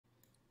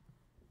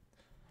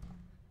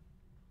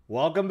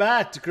Welcome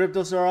back to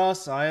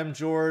Cryptosaurus. I am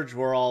George.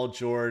 We're all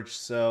George.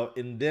 So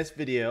in this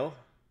video,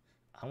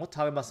 I'm going to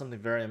talk about something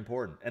very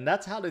important, and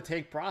that's how to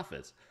take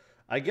profits.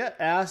 I get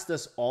asked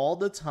this all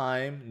the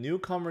time,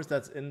 newcomers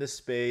that's in this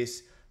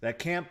space that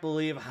can't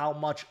believe how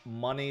much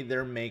money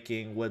they're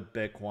making with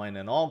Bitcoin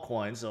and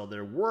altcoins. So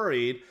they're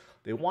worried.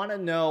 They want to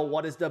know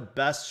what is the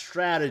best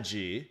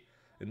strategy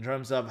in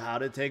terms of how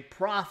to take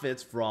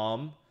profits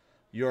from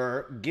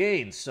your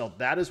gains. So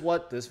that is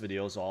what this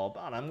video is all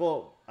about. I'm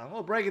going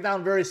to break it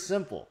down very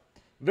simple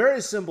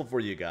for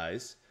you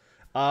guys.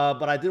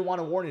 But I did want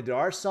to warn you, there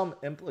are some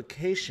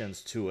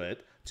implications to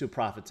it, to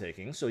profit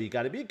taking. So you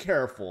got to be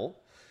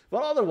careful.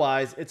 But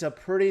otherwise, it's a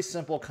pretty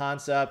simple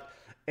concept,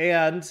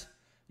 and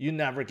you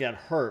never get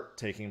hurt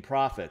taking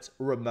profits.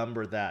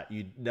 Remember that.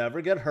 You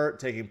never get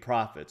hurt taking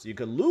profits. You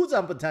could lose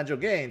on potential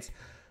gains,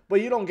 but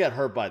you don't get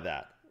hurt by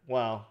that.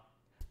 Well,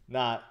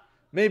 not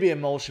maybe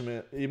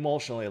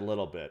emotionally a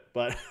little bit,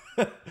 but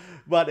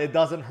but it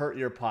doesn't hurt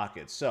your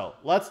pockets. So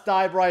let's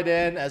dive right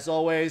in. As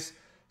always,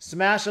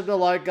 smash up the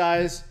like,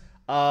 guys.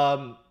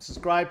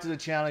 Subscribe to the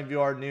channel if you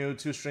are new.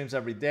 2 streams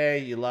every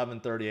day,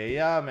 11:30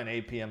 a.m. and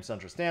 8 p.m.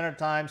 Central Standard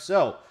Time.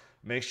 So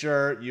make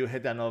sure you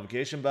hit that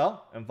notification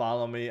bell and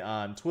follow me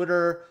on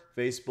Twitter,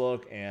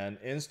 Facebook, and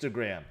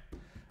Instagram.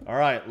 All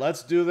right,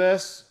 let's do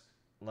this.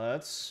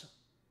 Let's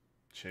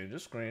change the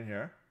screen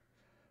here.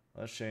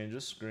 Let's change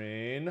the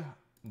screen.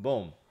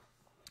 Boom.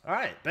 All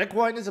right,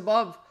 Bitcoin is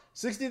above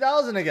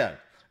 60,000 again.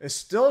 It's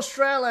still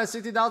straddling at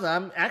 60,000.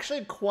 I'm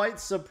actually quite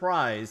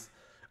surprised.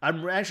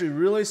 I'm actually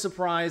really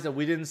surprised that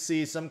we didn't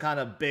see some kind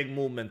of big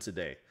movement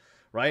today,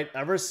 right?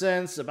 Ever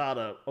since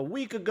about a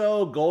week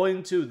ago,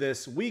 going to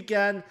this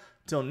weekend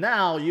till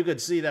now, you could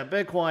see that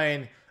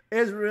Bitcoin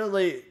is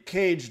really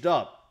caged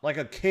up, like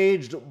a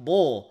caged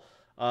bull.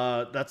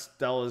 That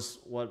was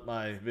what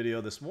my video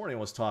this morning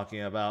was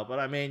talking about. But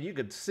I mean, you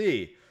could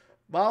see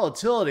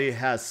volatility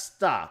has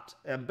stopped,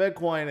 and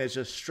Bitcoin is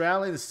just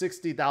straddling the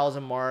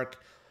 60,000 mark.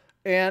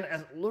 And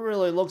it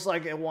literally looks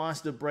like it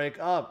wants to break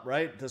up,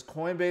 right? This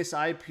Coinbase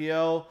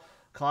IPO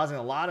causing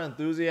a lot of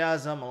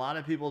enthusiasm, a lot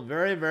of people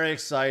very, very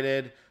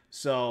excited.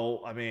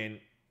 So, I mean,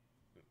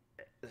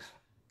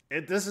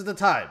 this is the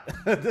time.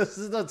 This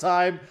is the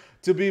time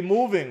to be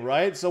moving,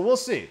 right? So we'll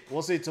see.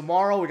 We'll see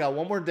tomorrow. We got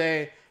one more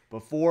day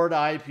before the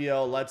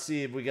IPO. Let's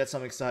see if we get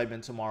some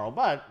excitement tomorrow.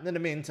 But in the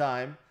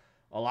meantime,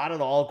 a lot of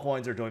the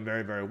altcoins are doing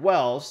very, very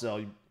well. So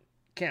you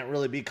can't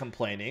really be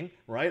complaining,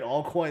 right?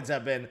 Altcoins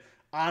have been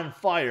on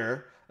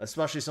fire,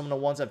 especially some of the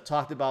ones I've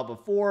talked about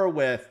before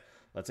with,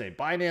 let's say,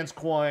 Binance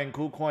Coin,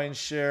 KuCoin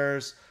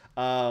shares,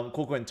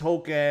 KuCoin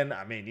token,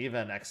 I mean,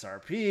 even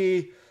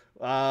XRP,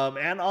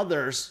 and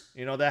others,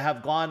 you know, that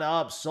have gone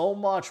up so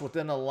much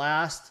within the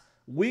last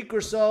week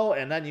or so.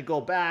 And then you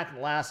go back in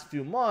the last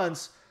few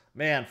months,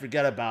 man,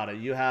 forget about it.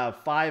 You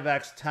have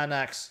 5x,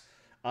 10x,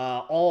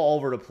 all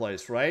over the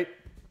place, right?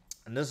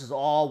 And this is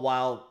all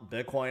while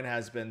Bitcoin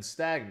has been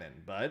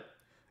stagnant, but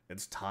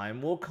its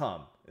time will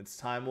come. Its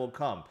time will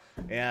come,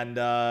 and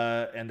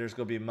there's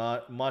going to be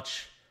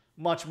much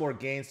more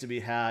gains to be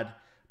had.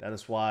 That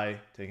is why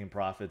taking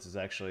profits is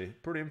actually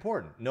pretty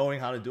important. Knowing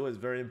how to do it is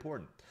very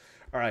important.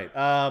 All right,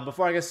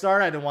 before I get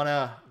started, I did want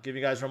to give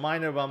you guys a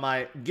reminder about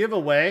my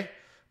giveaway,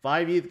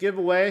 5 ETH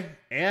giveaway,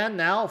 and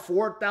now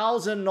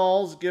 4,000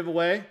 nulls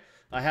giveaway.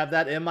 I have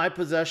that in my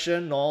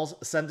possession. Nulls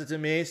sent it to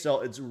me,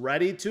 so it's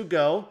ready to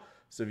go.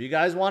 So if you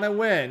guys want to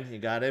win, you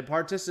got to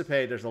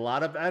participate. There's a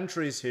lot of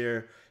entries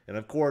here. And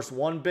of course,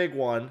 one big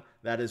one,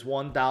 that is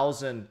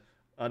 100.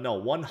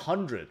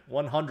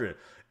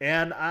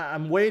 And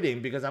I'm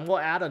waiting because I'm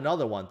going to add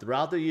another one.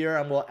 Throughout the year,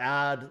 I'm going to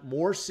add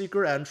more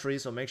secret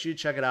entries. So make sure you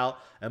check it out.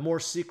 And more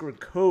secret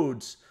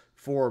codes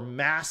for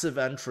massive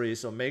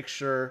entries. So make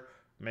sure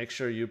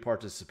you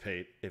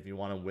participate if you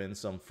want to win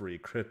some free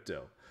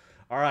crypto.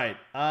 All right,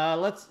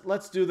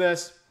 let's do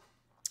this.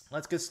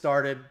 Let's get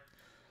started.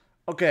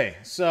 Okay,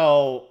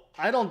 so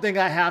I don't think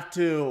I have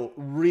to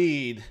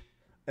read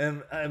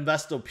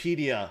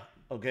Investopedia,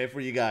 okay, for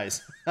you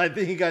guys. I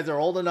think you guys are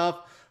old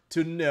enough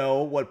to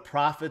know what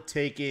profit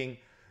taking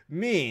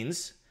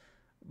means,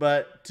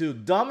 but to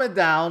dumb it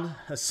down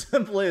as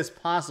simply as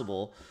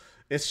possible,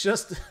 it's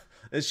just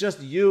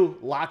you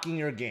locking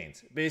your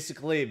gains.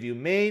 Basically, if you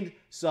made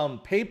some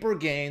paper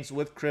gains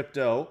with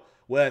crypto,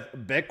 with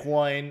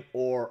Bitcoin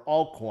or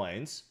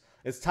altcoins,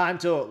 it's time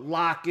to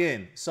lock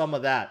in some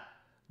of that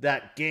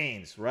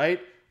gains, right?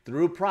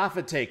 Through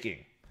profit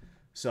taking.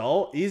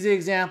 So, easy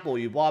example,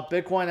 you bought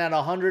Bitcoin at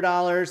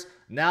 $100,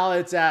 now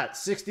it's at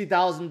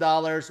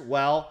 $60,000.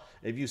 Well,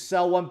 if you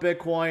sell one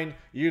Bitcoin,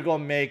 you're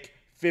going to make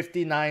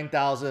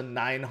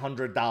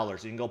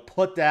 $59,900. You can go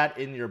put that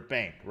in your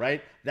bank,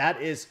 right?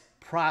 That is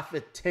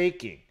profit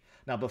taking.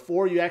 Now,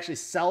 before you actually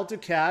sell to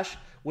cash,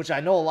 which I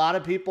know a lot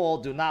of people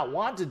do not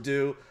want to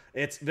do,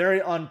 it's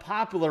very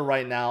unpopular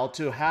right now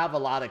to have a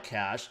lot of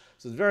cash.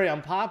 So it's very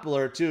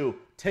unpopular to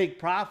take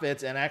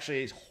profits and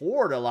actually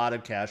hoard a lot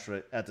of cash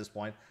at this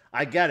point.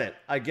 I get it.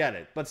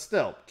 But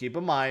still, keep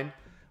in mind,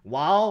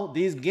 while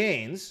these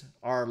gains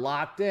are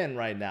locked in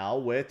right now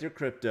with your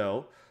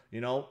crypto,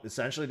 you know,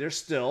 essentially they're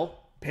still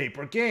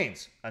paper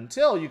gains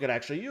until you could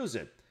actually use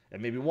it.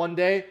 And maybe one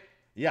day,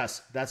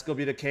 yes, that's going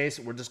to be the case.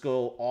 We're just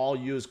going to all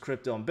use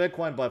crypto and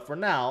Bitcoin. But for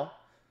now,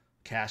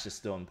 cash is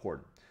still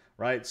important,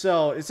 right?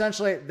 So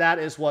essentially, that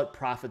is what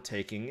profit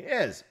taking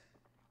is.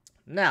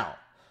 Now,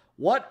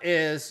 what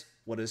is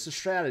the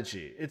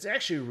strategy? It's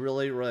actually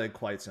really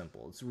quite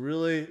simple. It's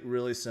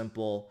really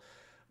simple.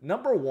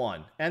 Number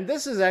one, and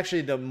this is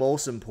actually the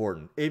most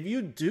important. If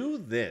you do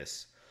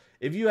this,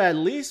 if you at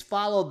least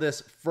follow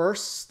this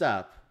first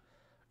step,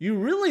 you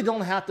really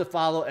don't have to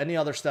follow any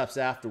other steps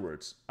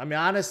afterwards. I mean,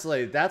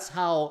 honestly, that's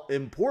how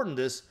important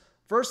this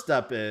first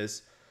step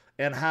is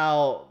and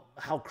how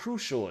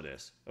crucial it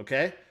is,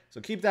 okay? So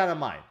keep that in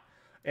mind.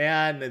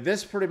 And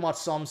this pretty much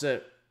sums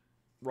it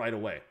right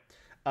away.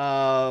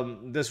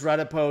 This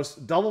Reddit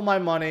post, double my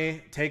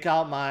money, take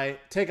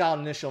out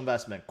initial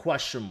investment,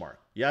 question mark.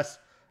 Yes,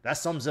 that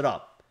sums it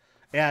up.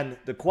 And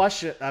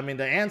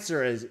the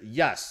answer is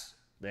yes.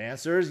 The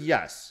answer is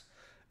yes.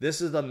 This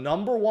is the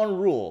number one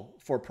rule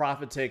for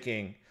profit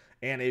taking.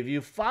 And if you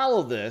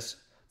follow this,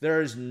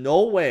 there is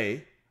no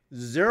way,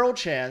 zero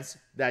chance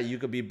that you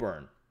could be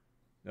burned.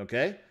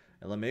 Okay?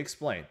 And let me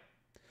explain.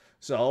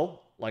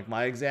 So, like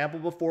my example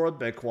before with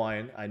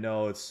Bitcoin, I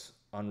know it's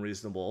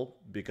unreasonable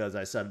because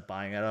I said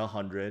buying at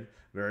 100.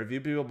 Very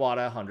few people bought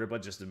at 100,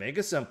 but just to make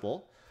it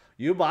simple,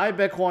 you buy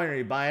Bitcoin or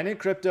you buy any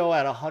crypto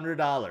at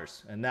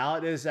 $100, and now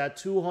it is at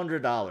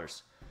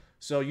 $200.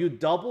 So you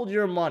doubled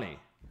your money.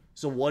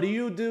 So what do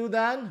you do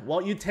then?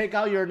 Well, you take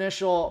out your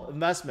initial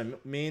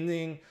investment,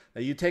 meaning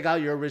that you take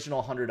out your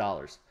original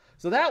 $100.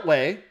 So that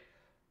way,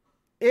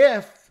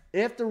 if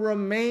the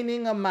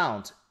remaining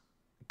amount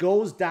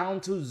goes down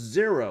to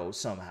zero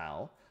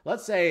somehow,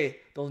 let's say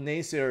those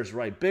naysayers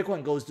right,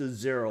 Bitcoin goes to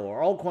zero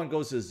or altcoin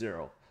goes to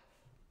zero,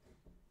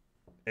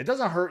 it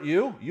doesn't hurt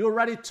you. You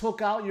already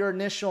took out your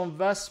initial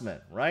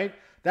investment, right?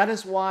 That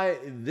is why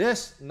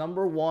this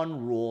number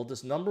one rule,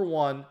 this number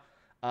one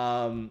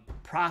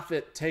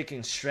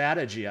profit-taking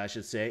strategy, I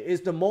should say, is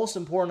the most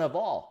important of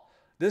all.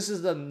 This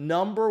is the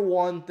number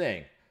one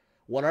thing.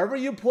 Whatever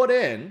you put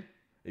in,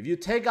 if you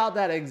take out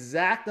that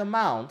exact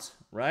amount,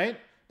 right,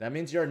 that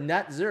means you're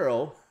net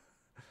zero.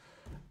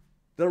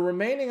 The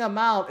remaining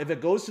amount, if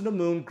it goes to the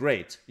moon,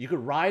 great. You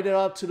could ride it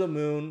up to the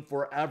moon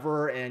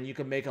forever and you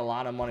can make a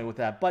lot of money with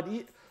that. But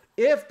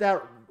if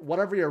that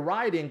whatever you're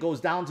riding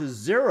goes down to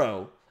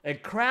zero,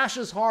 it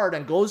crashes hard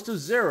and goes to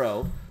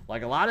zero,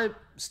 like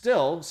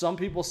some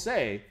people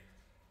say,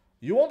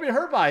 you won't be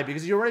hurt by it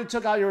because you already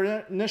took out your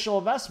initial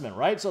investment,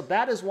 right? So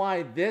that is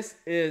why this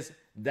is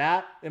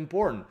that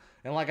important.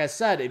 And like I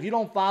said, if you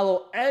don't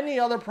follow any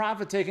other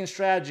profit-taking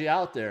strategy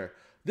out there,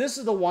 this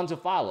is the one to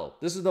follow.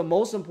 This is the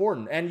most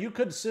important. And you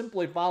could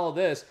simply follow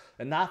this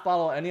and not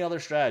follow any other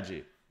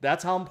strategy.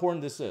 That's how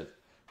important this is.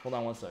 Hold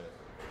on one second.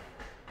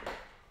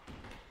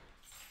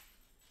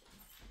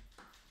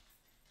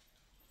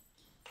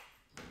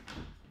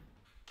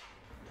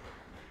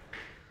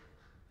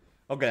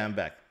 Okay, I'm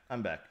back.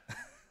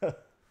 All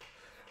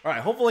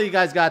right, hopefully you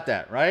guys got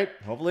that, right?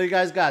 Hopefully you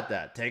guys got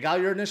that. Take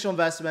out your initial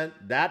investment.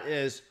 That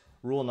is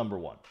rule number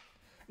one.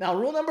 Now,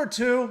 rule number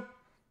two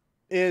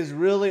is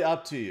really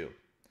up to you.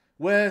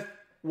 With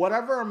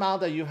whatever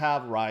amount that you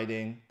have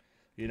riding,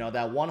 you know,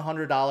 that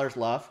 $100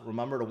 left.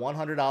 Remember the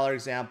 $100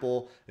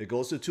 example, it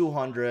goes to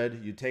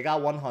 200. You take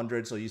out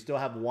 100, so you still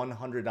have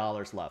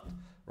 $100 left,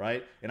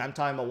 right? And I'm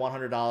talking about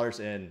 $100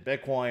 in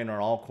Bitcoin or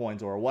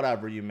altcoins or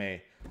whatever you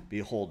may be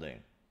holding.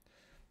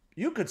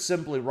 You could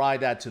simply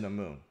ride that to the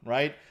moon,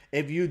 right?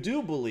 If you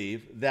do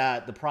believe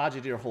that the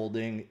project you're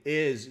holding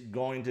is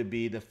going to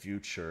be the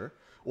future,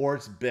 or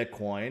it's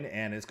Bitcoin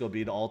and it's going to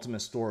be the ultimate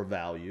store of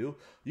value,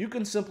 you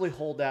can simply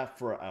hold that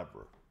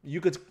forever.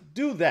 You could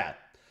do that.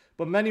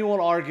 But many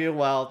will argue,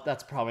 well,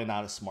 that's probably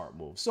not a smart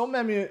move. So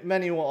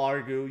many will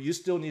argue you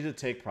still need to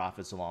take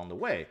profits along the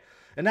way.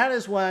 And that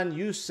is when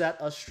you set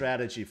a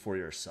strategy for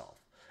yourself.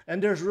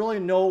 And there's really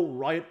no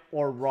right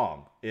or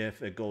wrong.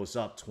 If it goes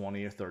up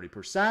 20 or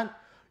 30%,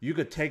 you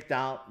could take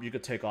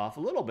off a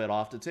little bit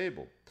off the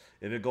table.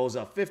 If it goes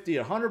up 50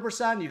 or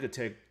 100%, you could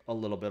take a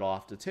little bit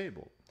off the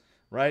table,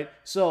 right?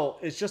 So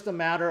it's just a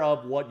matter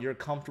of what you're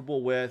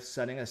comfortable with,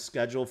 setting a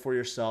schedule for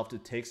yourself to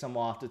take some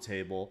off the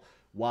table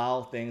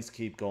while things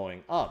keep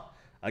going up.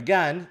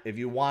 Again, if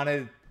you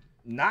wanted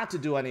not to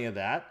do any of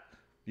that,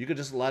 you could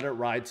just let it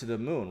ride to the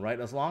moon, right?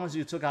 As long as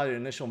you took out your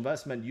initial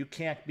investment, you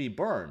can't be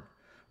burned,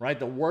 right?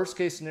 The worst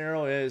case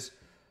scenario is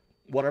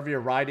whatever you're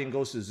riding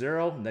goes to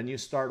zero, and then you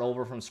start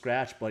over from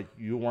scratch, but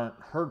you weren't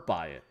hurt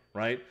by it,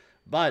 right?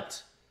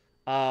 But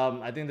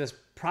I think this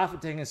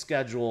profit-taking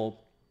schedule,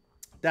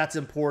 that's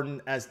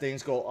important as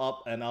things go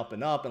up and up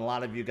and up. And a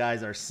lot of you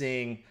guys are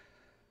seeing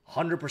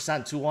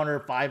 100%, 200,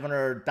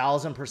 500,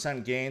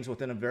 1,000% gains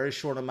within a very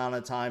short amount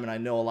of time. And I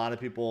know a lot of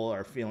people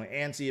are feeling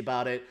antsy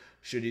about it.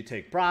 Should you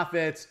take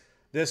profits?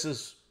 This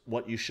is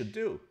what you should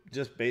do.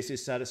 Just basically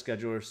set a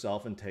schedule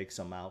yourself and take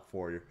some out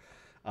for your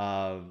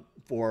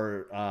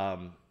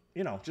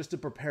just to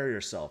prepare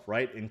yourself,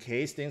 right? In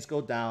case things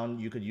go down,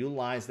 you could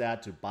utilize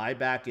that to buy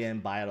back in,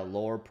 buy at a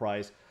lower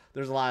price.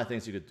 There's a lot of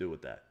things you could do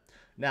with that.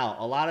 Now,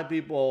 a lot of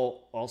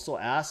people also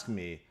ask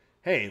me,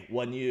 hey,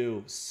 when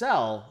you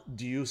sell,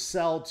 do you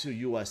sell to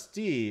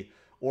USD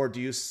or do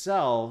you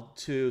sell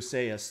to,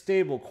 say, a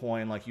stable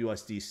coin like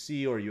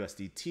USDC or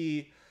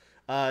USDT?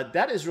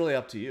 That is really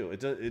up to you.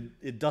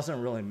 It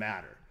doesn't really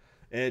matter.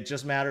 It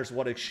just matters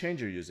what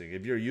exchange you're using.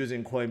 If you're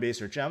using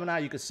Coinbase or Gemini,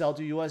 you could sell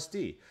to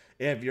USD.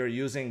 If you're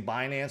using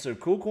Binance or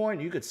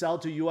KuCoin, you could sell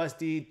to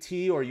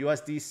USDT or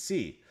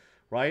USDC,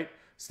 right?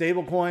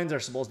 Stable coins are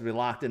supposed to be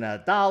locked in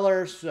at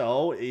 $1,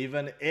 so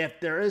even if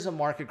there is a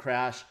market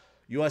crash,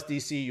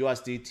 USDC,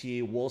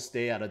 USDT will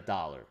stay at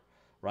 $1,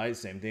 right?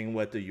 Same thing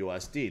with the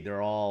USD.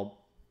 They're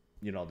all,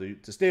 the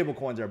stable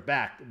coins are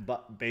backed,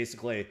 but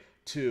basically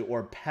to,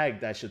 or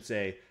pegged, I should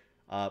say,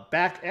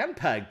 back and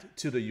pegged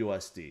to the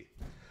USD.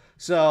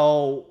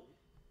 So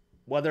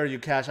whether you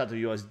cash out to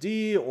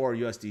USD or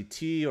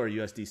USDT or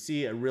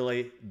USDC, it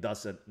really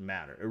doesn't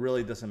matter. It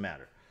really doesn't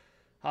matter.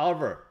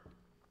 However,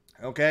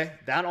 okay,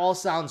 that all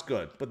sounds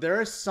good, but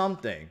there is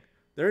something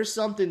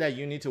that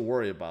you need to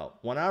worry about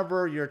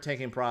whenever you're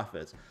taking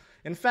profits.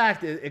 In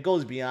fact, it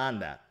goes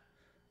beyond that.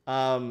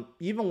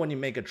 Even when you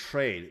make a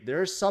trade,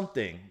 there is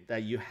something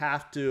that you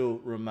have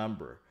to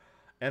remember.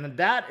 And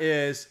that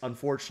is,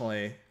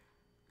 unfortunately,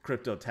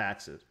 crypto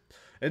taxes.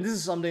 And this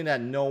is something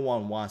that no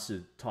one wants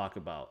to talk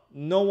about.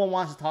 No one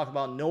wants to talk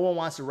about, no one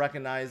wants to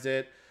recognize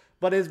it,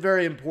 but it's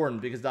very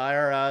important because the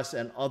IRS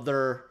and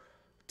other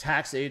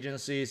tax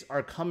agencies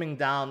are coming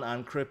down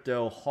on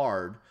crypto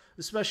hard,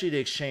 especially the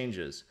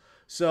exchanges.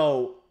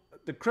 So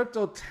the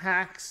crypto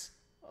tax,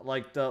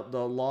 like the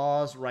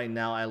laws right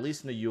now, at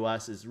least in the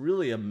US, is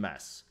really a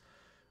mess.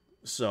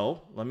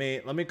 So let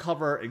me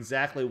cover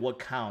exactly what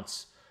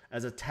counts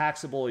as a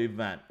taxable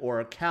event or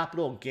a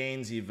capital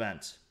gains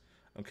event.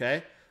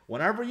 Okay?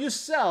 Whenever you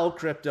sell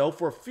crypto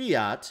for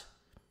fiat,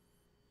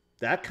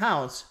 that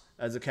counts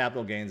as a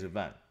capital gains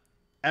event.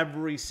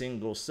 Every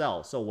single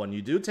sell. So when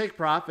you do take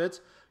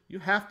profits, you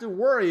have to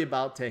worry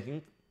about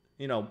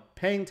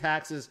paying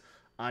taxes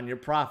on your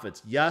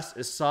profits. Yes,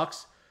 it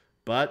sucks,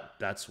 but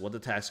that's what the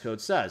tax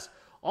code says.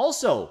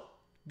 Also,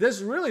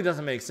 this really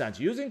doesn't make sense.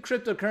 Using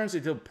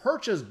cryptocurrency to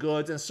purchase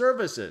goods and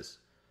services,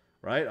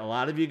 right? A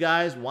lot of you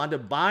guys want to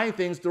buy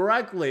things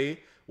directly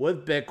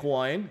with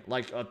Bitcoin,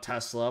 like a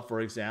Tesla,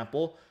 for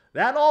example.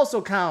 That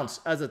also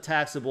counts as a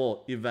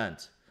taxable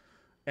event.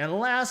 And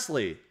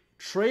lastly,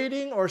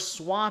 trading or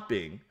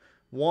swapping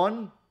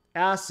one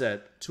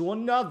asset to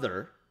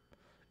another,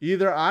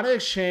 either on an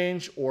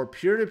exchange or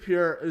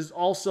peer-to-peer, is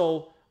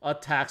also a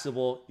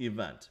taxable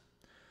event.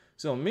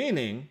 So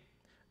meaning,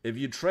 if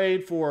you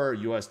trade for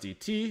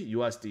USDT,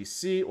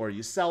 USDC, or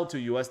you sell to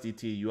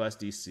USDT,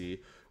 USDC,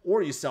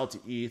 or you sell to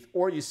ETH,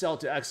 or you sell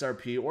to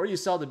XRP, or you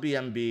sell to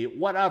BNB,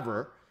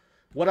 whatever,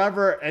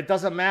 it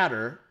doesn't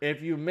matter.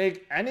 If you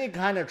make any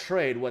kind of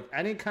trade with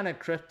any kind of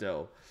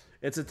crypto,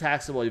 it's a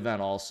taxable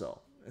event also.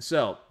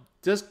 So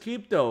just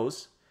keep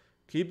those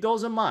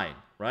in mind,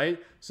 right?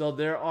 So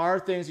there are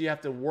things you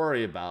have to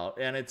worry about,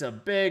 and it's a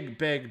big,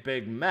 big,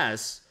 big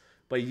mess.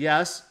 But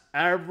yes,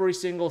 every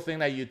single thing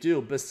that you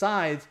do,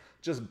 besides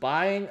just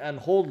buying and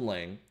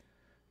holding,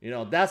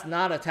 that's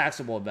not a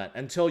taxable event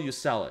until you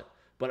sell it.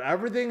 But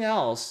everything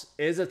else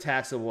is a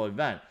taxable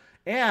event.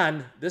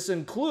 And this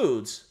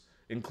includes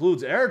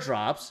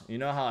airdrops. You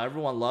know how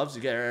everyone loves to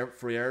get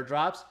free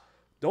airdrops?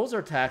 Those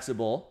are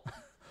taxable.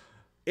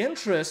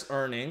 Interest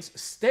earnings,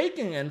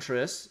 staking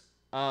interests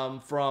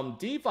from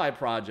DeFi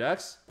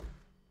projects,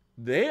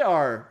 they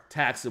are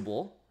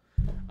taxable.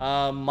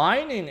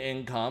 Mining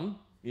income,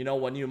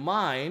 when you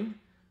mine,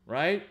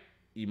 right?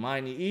 You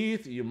mine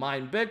ETH, you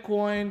mine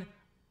Bitcoin,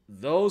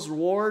 those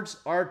rewards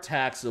are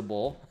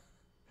taxable.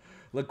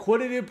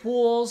 Liquidity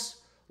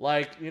pools,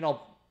 like,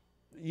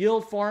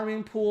 yield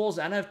farming pools,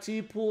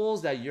 NFT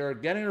pools that you're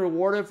getting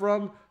rewarded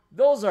from,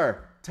 those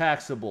are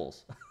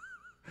taxables.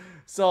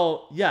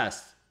 So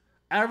yes,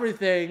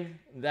 everything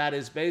that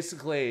is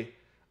basically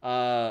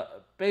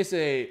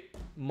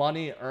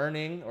money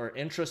earning or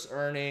interest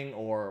earning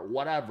or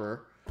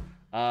whatever,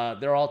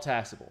 they're all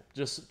taxable.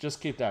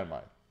 Just keep that in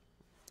mind.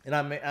 And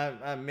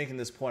I'm making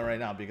this point right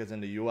now because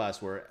in the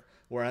US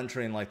we're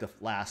entering like the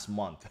last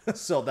month.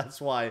 So that's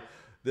why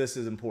this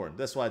is important.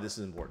 That's why this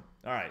is important.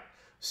 All right.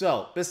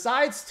 So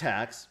besides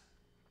tax,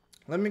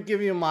 let me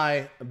give you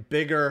my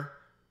bigger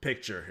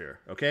picture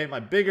here. Okay,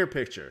 my bigger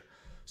picture.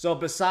 So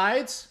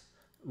besides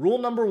rule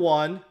number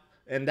 1,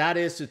 and that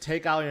is to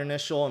take out your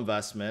initial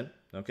investment.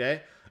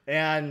 Okay.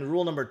 And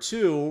rule number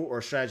 2,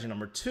 or strategy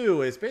number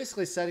 2, is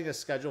basically setting a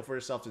schedule for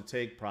yourself to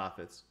take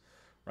profits,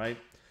 right?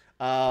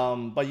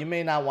 But you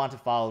may not want to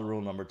follow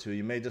rule number 2.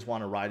 You may just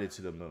want to ride it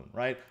to the moon,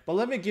 right? But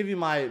let me give you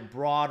my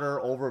broader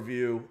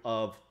overview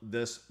of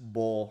this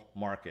bull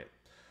market.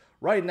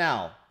 Right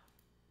now,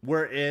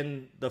 we're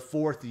in the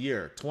 4th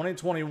year,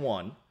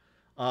 2021,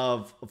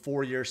 of a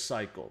 4-year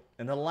cycle.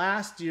 And the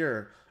last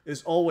year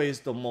is always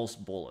the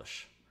most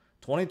bullish.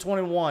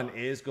 2021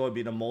 is going to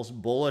be the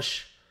most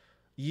bullish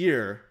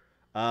year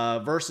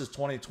versus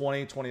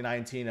 2020,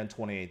 2019, and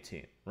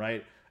 2018,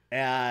 right?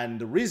 And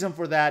the reason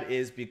for that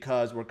is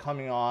because we're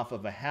coming off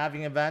of a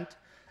halving event,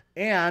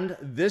 And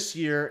this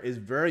year is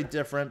very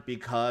different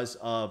because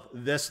of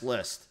this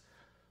list.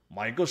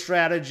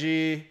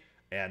 MicroStrategy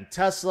and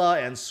Tesla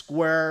and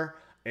Square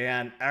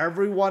and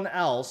everyone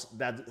else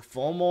that's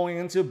FOMOing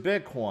into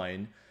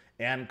Bitcoin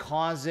and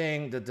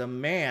causing the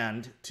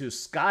demand to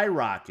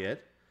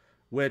skyrocket,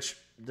 which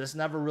this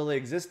never really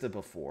existed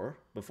before.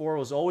 Before, it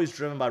was always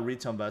driven by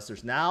retail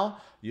investors. Now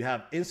you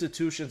have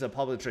institutions and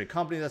public trade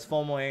companies that's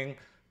FOMOing,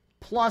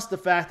 plus the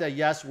fact that,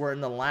 yes, we're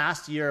in the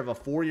last year of a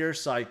 4-year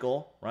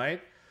cycle,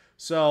 right?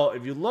 So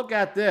if you look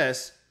at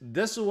this,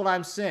 this is what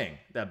I'm saying,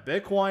 that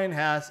Bitcoin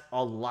has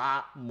a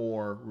lot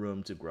more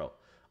room to grow.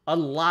 A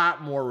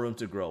lot more room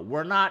to grow.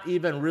 We're not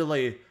even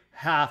really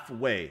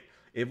halfway.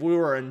 If we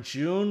were in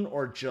June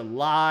or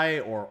July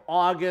or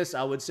August,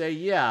 I would say,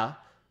 yeah,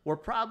 we're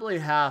probably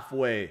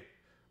halfway.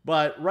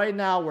 But right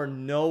now, we're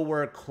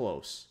nowhere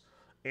close.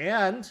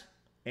 And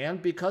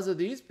because of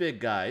these big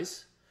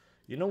guys,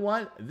 you know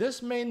what?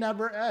 This may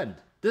never end.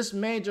 This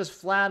may just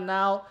flatten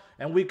out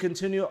and we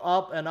continue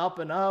up and up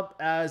and up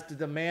as the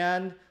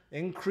demand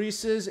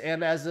increases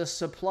and as the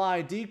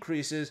supply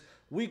decreases.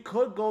 We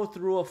could go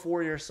through a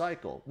 4-year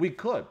cycle. We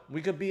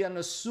could be in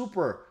a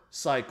super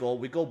cycle.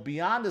 We go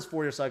beyond this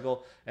 4-year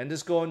cycle and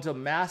just go into a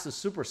massive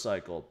super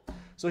cycle.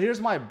 So here's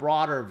my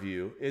broader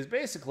view is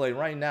basically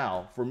right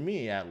now, for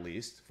me at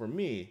least,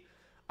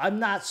 I'm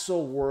not so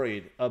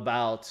worried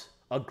about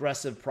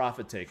aggressive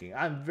profit taking.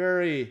 I'm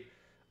very,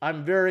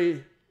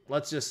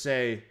 let's just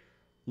say,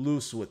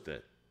 loose with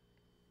it.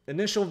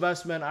 Initial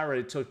investment, I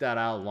already took that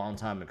out a long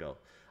time ago.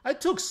 I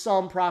took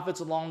some profits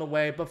along the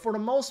way, but for the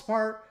most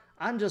part,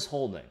 I'm just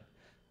holding.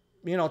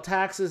 You know,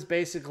 taxes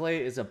basically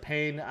is a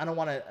pain. I don't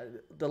want to,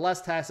 the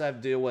less tax I have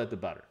to deal with, the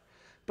better.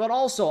 But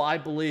also, I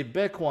believe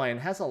Bitcoin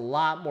has a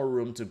lot more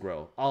room to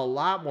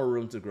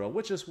grow,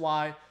 which is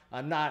why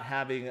I'm not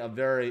having a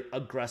very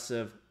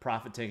aggressive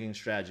profit-taking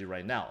strategy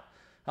right now.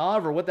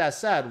 However, with that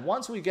said,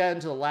 once we get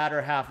into the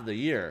latter half of the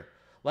year,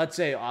 let's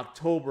say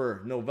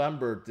October,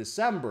 November,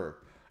 December,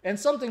 and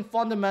something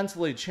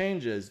fundamentally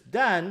changes,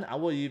 then I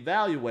will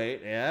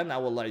evaluate and I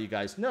will let you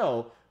guys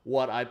know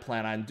what I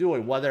plan on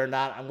doing, whether or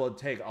not I'm going to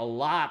take a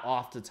lot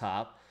off the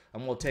top.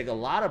 I'm going to take a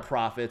lot of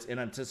profits in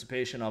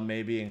anticipation of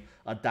maybe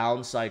a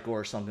down cycle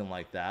or something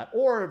like that.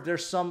 Or if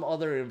there's some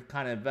other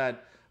kind of event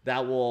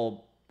that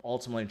will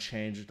ultimately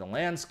change the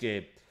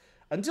landscape.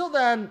 Until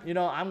then, you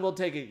know, I'm going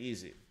to take it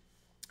easy.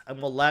 I'm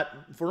going to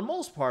for the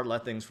most part,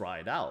 let things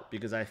ride out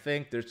because I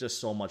think there's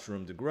just so much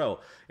room to grow.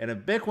 And if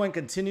Bitcoin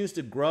continues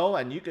to grow,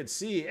 and you could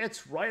see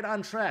it's right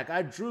on track.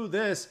 I drew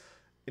this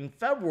in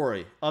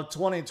February of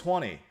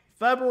 2020.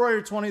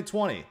 February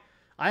 2020.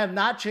 I have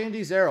not changed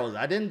these arrows.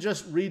 I didn't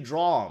just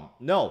redraw them.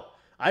 No,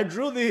 I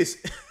drew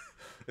these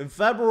in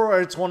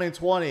February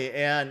 2020.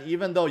 And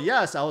even though,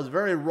 yes, I was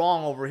very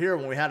wrong over here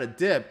when we had a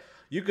dip,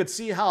 you could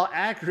see how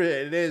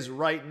accurate it is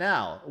right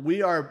now.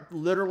 We are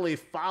literally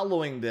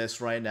following this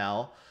right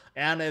now.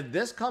 And if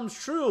this comes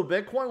true,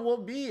 Bitcoin will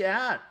be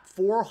at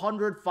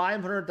 400,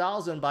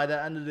 500,000 by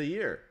the end of the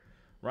year,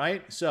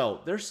 right?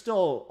 So there's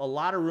still a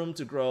lot of room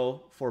to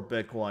grow for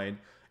Bitcoin.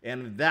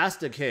 And if that's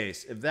the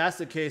case, if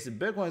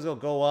Bitcoin is going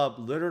to go up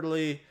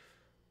literally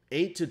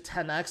 8 to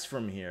 10x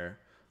from here,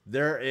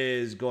 there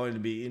is going to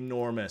be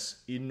enormous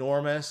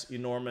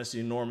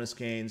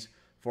gains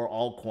for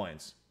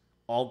altcoins.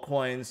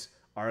 Altcoins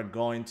are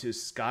going to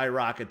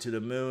skyrocket to the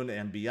moon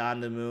and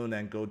beyond the moon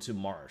and go to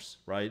Mars,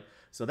 right?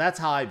 So that's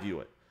how I view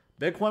it.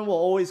 Bitcoin will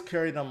always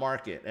carry the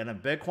market. And if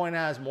Bitcoin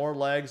has more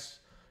legs,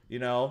 you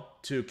know,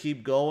 to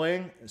keep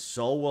going,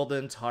 so will the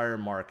entire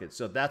market.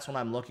 So that's what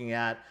I'm looking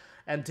at.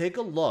 And take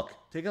a look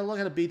at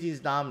the BTC's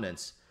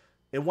dominance.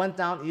 It went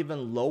down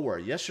even lower.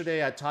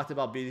 Yesterday, I talked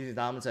about BTC's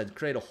dominance. I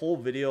created a whole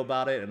video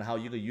about it and how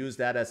you could use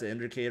that as an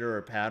indicator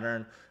or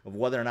pattern of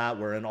whether or not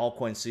we're in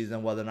altcoin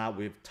season, whether or not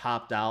we've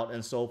topped out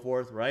and so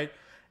forth, right?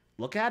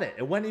 Look at it.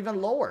 It went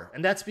even lower.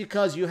 And that's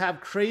because you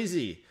have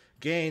crazy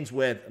gains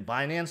with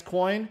Binance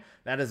Coin.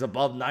 That is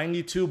above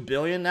 92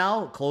 billion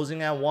now,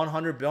 closing at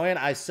 100 billion.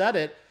 I said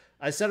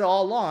it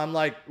all along. I'm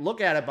like, look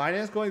at it.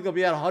 Binance Coin is going to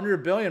be at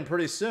 100 billion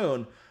pretty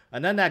soon.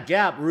 And then that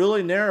gap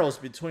really narrows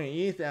between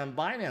ETH and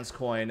Binance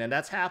Coin, and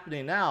that's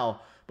happening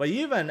now. But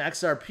even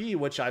XRP,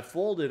 which I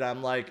folded,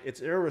 I'm like, it's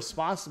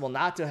irresponsible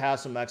not to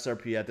have some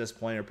XRP at this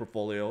point in your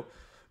portfolio.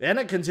 And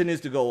it continues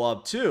to go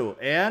up too.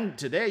 And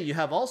today you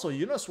have also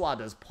Uniswap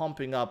that's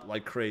pumping up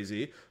like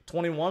crazy,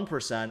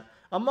 21%,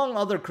 among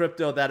other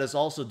crypto that is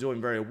also doing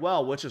very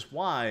well, which is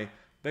why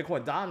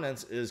Bitcoin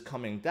dominance is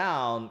coming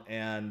down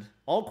and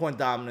altcoin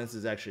dominance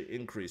is actually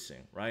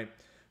increasing, right?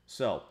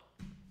 So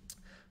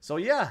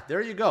yeah,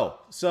 there you go.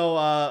 So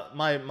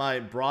my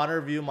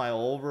broader view, my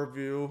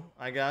overview,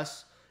 I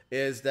guess,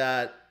 is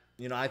that,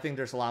 you know, I think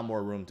there's a lot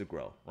more room to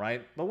grow,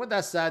 right? But with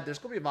that said, there's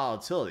going to be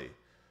volatility.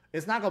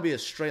 It's not going to be a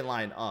straight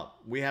line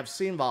up. We have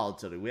seen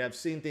volatility. We have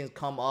seen things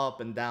come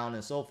up and down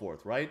and so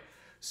forth, right?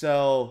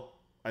 So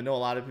I know a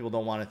lot of people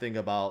don't want to think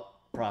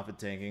about profit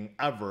taking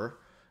ever,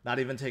 not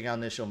even taking out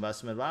initial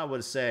investment. But I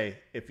would say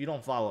if you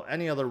don't follow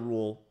any other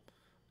rule,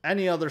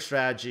 any other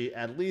strategy,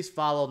 at least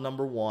follow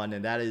number one,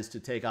 and that is to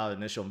take out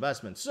initial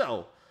investment.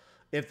 So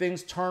if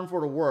things turn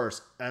for the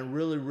worse and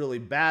really, really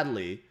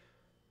badly,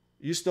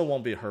 you still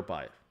won't be hurt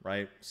by it,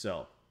 right?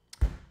 So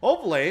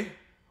hopefully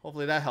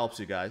that helps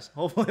you guys.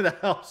 Hopefully that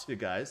helps you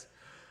guys.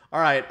 All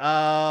right,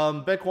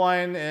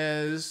 Bitcoin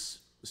is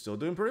still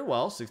doing pretty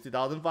well,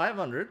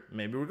 60,500.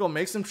 Maybe we're gonna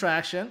make some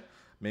traction.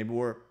 Maybe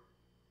we're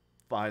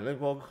finally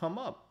will come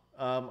up.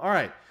 All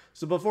right,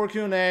 so before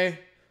Q&A,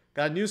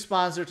 got a new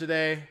sponsor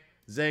today,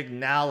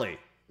 Zignali.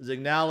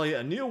 Zignali,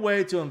 a new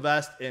way to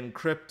invest in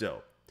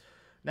crypto.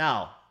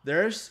 Now,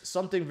 there's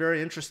something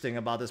very interesting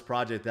about this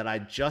project that I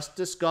just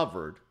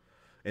discovered,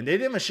 and they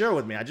didn't even share it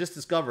with me. I just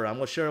discovered. I'm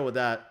gonna share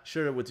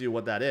it with you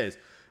what that is.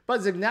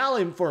 But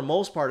Zignali, for the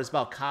most part, is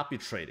about copy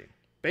trading.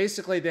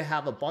 Basically, they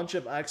have a bunch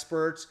of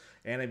experts,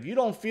 and if you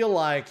don't feel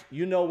like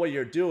you know what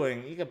you're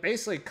doing, you can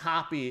basically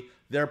copy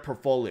their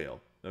portfolio,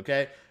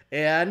 okay?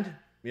 And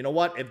you know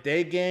what? If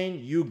they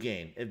gain, you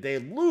gain. If they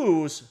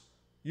lose,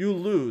 you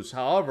lose.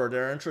 However,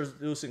 they're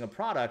introducing a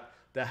product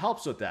that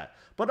helps with that.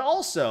 But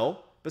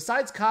also,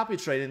 besides copy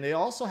trading, they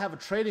also have a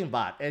trading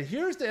bot. And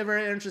here's the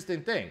very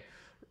interesting thing.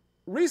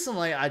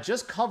 Recently, I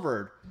just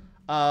covered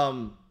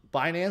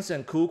Binance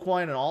and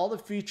KuCoin and all the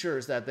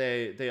features that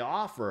they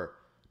offer.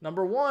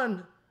 Number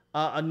one,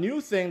 a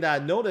new thing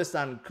that I noticed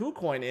on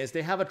KuCoin is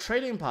they have a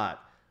trading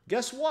bot.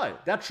 Guess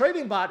what? That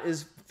trading bot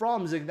is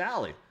from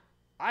Zignali.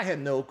 I had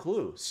no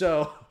clue.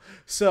 So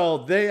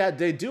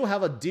they do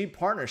have a deep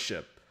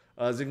partnership,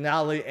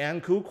 Zignali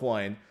and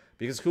KuCoin,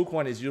 because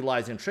KuCoin is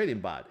utilizing trading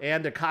bot.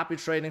 And the copy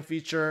trading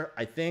feature,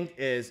 I think,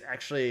 is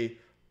actually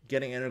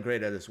getting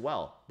integrated as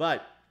well.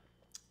 But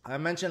I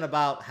mentioned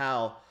about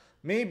how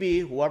maybe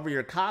whoever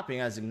you're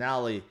copying as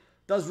Zignali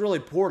does really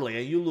poorly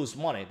and you lose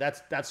money.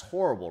 That's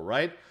horrible,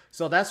 right?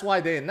 So that's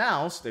why they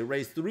announced they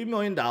raised $3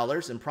 million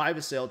in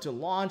private sale to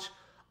launch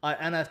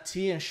an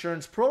NFT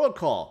insurance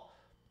protocol.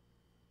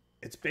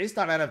 It's based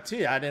on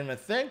NFT. I didn't even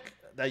think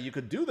that you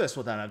could do this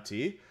with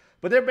NFT,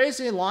 but they're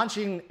basically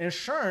launching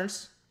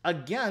insurance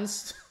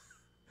against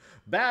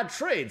bad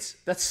trades.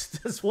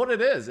 That's what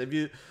it is. If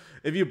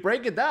you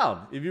break it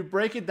down,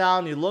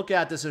 you look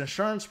at this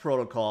insurance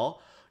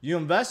protocol, you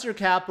invest your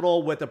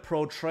capital with a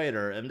pro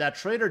trader, and that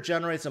trader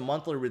generates a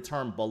monthly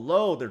return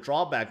below their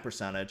drawback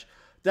percentage,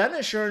 then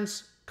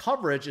insurance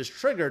coverage is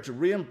triggered to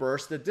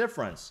reimburse the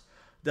difference.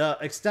 The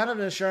extent of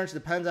insurance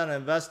depends on an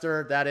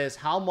investor, that is,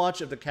 how much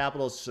of the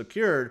capital is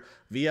secured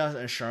via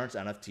insurance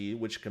NFT,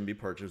 which can be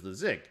purchased with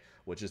ZIG,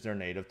 which is their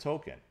native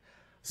token.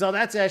 So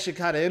that's actually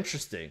kind of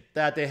interesting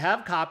that they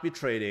have copy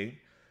trading,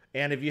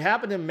 and if you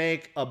happen to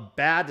make a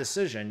bad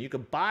decision, you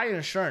could buy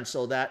insurance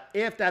so that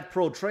if that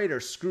pro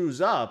trader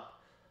screws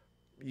up,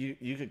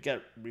 you could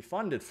get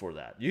refunded for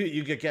that.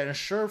 You could get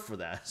insured for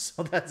that.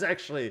 So that's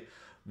actually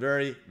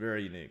very,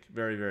 very unique.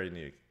 Very, very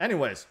unique.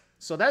 Anyways,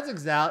 so that's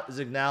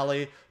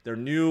Zignali, their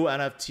new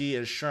NFT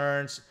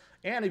insurance.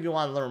 And if you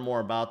want to learn more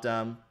about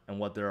them and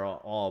what they're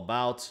all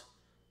about,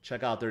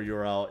 check out their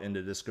URL in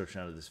the description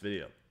of this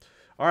video.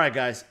 All right,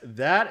 guys,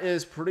 that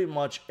is pretty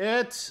much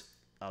it.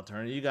 I'll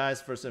turn to you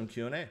guys for some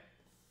Q&A.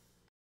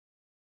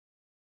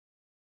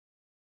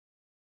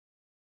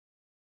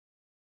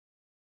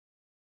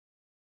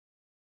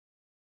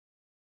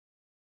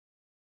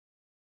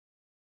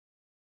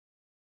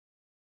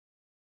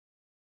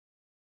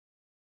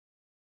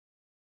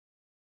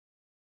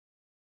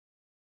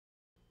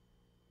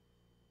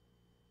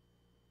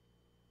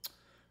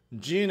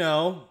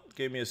 Gino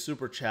gave me a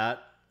super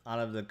chat out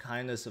of the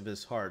kindness of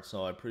his heart,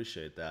 so I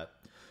appreciate that.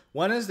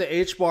 When is the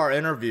HBAR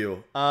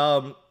interview?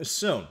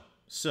 Soon.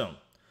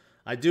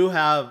 I do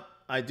have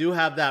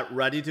that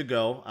ready to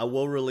go. I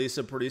will release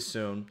it pretty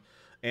soon,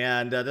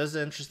 and there's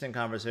an interesting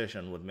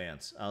conversation with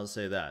Mance. I'll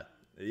say that.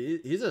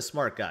 He's a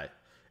smart guy.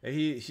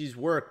 He's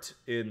worked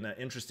in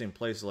interesting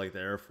places like the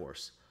Air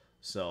Force.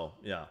 So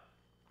yeah,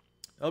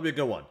 that'll be a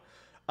good one.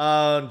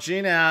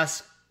 Gene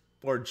asked,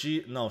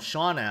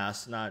 Sean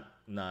asked,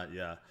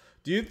 yeah.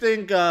 Do you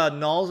think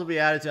nulls will be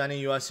added to any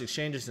U.S.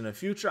 exchanges in the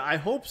future? I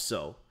hope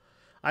so.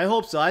 I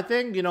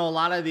think, a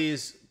lot of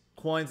these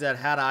coins that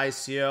had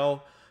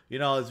ICO,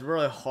 it's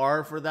really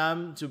hard for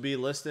them to be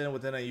listed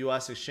within a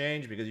U.S.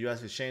 exchange because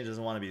U.S. exchange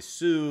doesn't want to be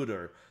sued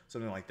or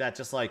something like that.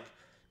 Just like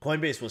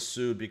Coinbase was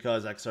sued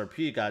because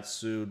XRP got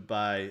sued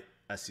by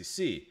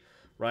SEC,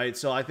 right?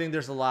 So I think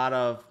there's a lot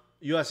of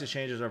U.S.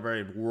 exchanges are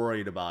very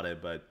worried about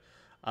it, but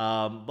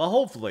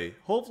hopefully,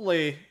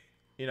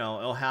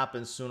 it'll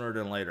happen sooner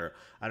than later.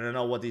 I don't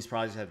know what these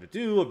projects have to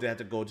do, if they have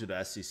to go to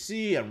the SEC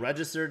and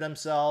register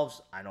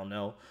themselves. I don't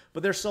know.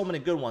 But there's so many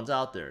good ones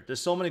out there. There's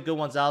so many good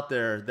ones out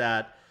there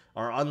that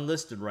are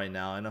unlisted right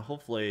now, and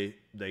hopefully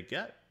they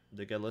get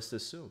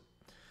listed soon.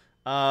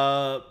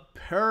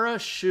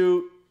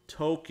 Parachute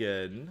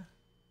token.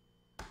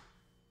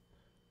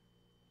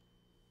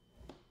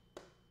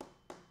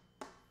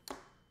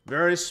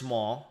 Very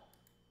small.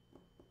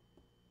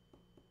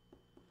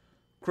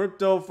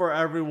 Crypto for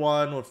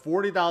everyone with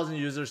 40,000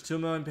 users, 2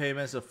 million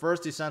payments, the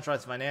first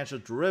decentralized financial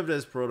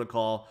derivatives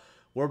protocol.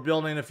 We're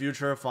building the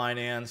future of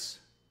finance.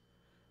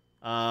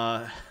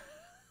 What's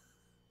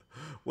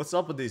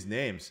up with these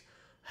names?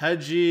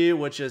 Hedgie,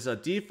 which is a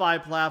DeFi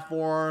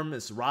platform.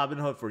 It's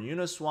Robinhood for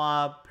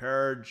Uniswap.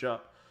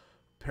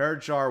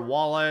 Parajar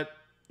Wallet.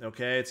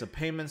 Okay, it's a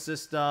payment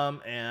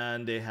system,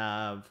 and they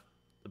have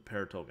the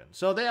Pair token.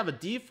 So they have a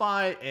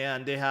DeFi,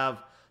 and they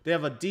have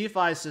a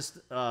DeFi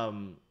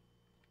system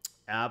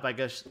app, I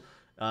guess,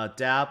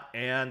 DApp,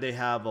 and they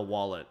have a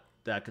wallet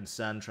that can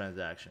send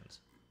transactions.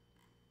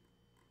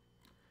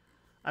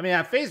 I mean,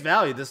 at face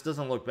value, this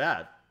doesn't look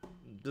bad.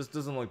 This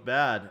doesn't look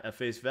bad at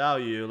face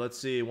value. Let's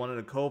see, one of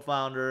the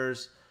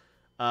co-founders,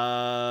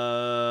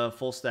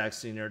 full stack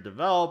senior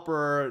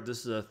developer.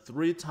 This is a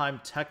 3-time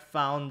tech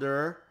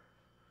founder,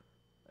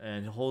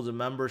 and he holds a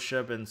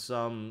membership in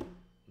some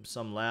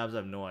labs. I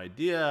have no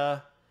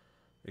idea.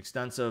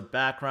 Extensive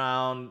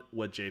background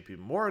with JP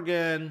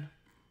Morgan.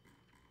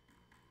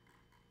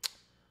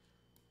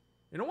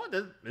 You know what?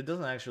 It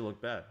doesn't actually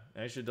look bad.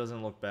 It actually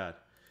doesn't look bad.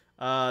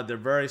 They're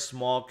very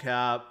small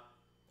cap.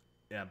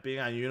 Yeah, being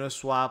on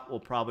Uniswap will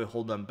probably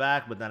hold them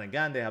back. But then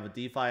again, they have a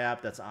DeFi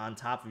app that's on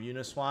top of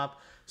Uniswap.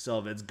 So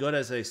if it's good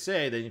as they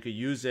say, then you could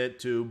use it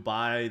to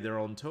buy their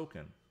own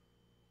token.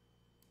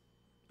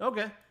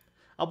 Okay.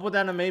 I'll put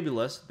that in a maybe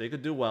list. They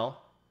could do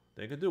well.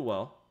 They could do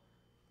well.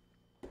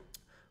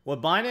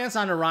 With Binance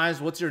on the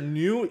rise, what's your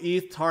new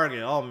ETH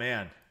target? Oh,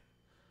 man.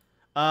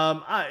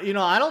 I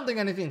don't think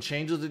anything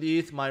changes with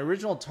ETH. My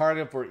original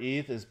target for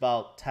ETH is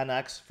about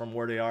 10x from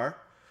where they are.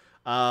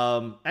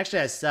 Actually,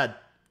 I said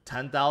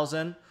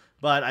 10,000,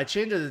 but I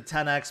changed it to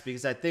 10x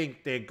because I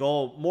think they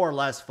go more or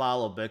less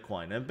follow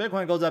Bitcoin. And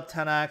Bitcoin goes up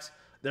 10x,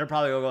 they're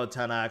probably going to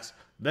go 10x.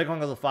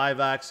 Bitcoin goes to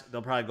 5x,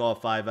 they'll probably go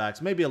up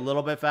 5x. Maybe a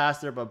little bit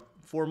faster, but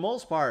for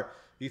most part,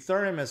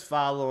 Ethereum is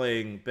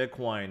following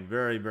Bitcoin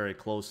very, very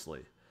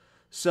closely.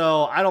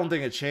 So I don't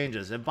think it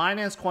changes. If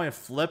Binance Coin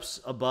flips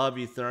above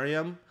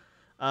Ethereum,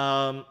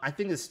 I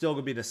think it's still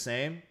going to be the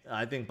same.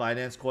 I think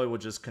Binance Coin will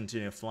just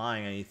continue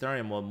flying, and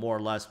Ethereum will more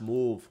or less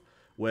move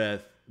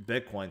with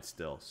Bitcoin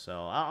still.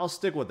 So I'll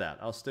stick with that.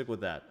 I'll stick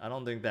with that. I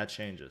don't think that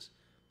changes.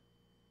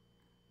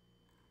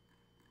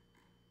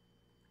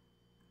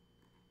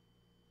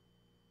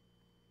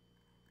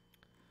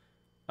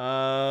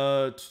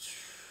 Can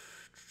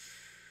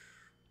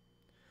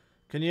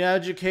you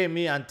educate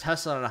me on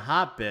Tesla on a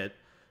hot bit?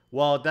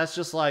 Well, that's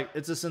just like,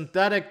 it's a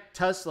synthetic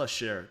Tesla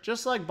share,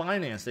 just like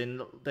Binance.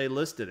 They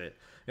listed it.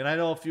 And I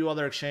know a few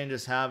other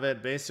exchanges have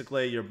it.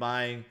 Basically, you're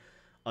buying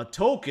a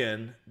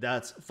token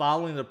that's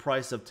following the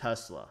price of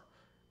Tesla.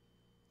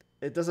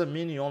 It doesn't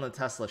mean you own a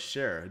Tesla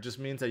share. It just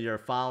means that you're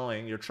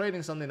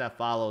trading something that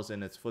follows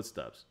in its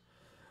footsteps.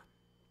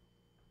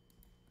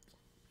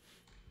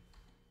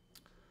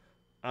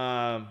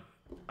 I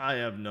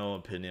have no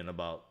opinion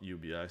about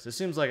UBX. It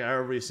seems like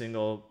every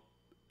single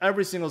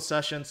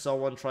session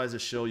someone tries to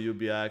show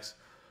UBX,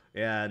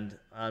 and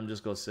I'm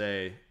just gonna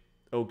say,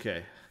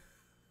 okay.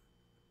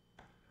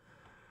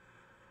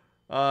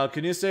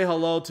 Can you say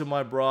hello to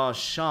my bro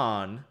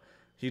Sean?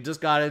 He just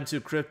got into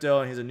crypto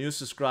and he's a new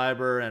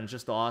subscriber and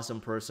just an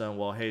awesome person.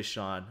 Well, hey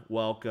Sean,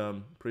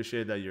 welcome.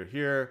 Appreciate that you're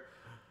here.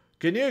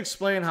 Can you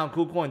explain how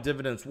KuCoin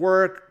dividends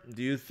work?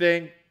 Do you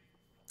think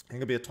it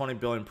could be a 20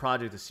 billion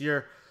project this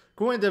year?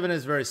 KuCoin dividend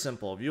is very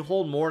simple. If you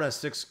hold more than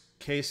 6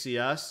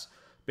 KCS,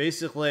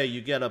 basically you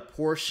get a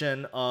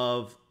portion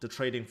of the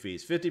trading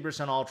fees.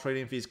 50% all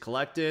trading fees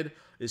collected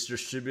is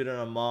distributed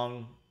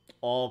among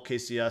all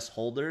KCS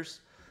holders.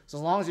 So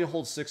as long as you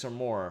hold 6 or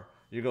more,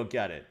 you go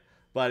get it.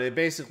 But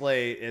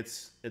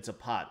it's a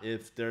pot.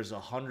 If there's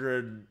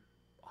 100,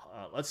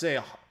 let's say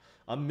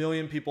a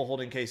million people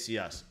holding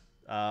KCS,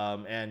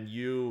 and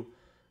you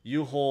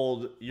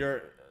hold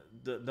the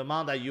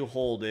amount that you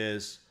hold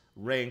is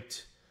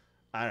ranked,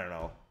 I don't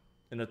know,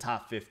 in the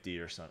top 50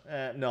 or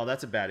something. No,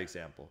 that's a bad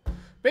example.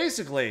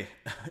 Basically,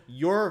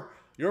 your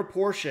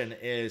portion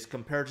is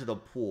compared to the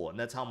pool, and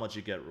that's how much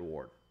you get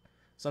reward.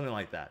 Something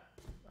like that.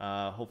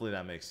 Hopefully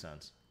that makes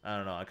sense. I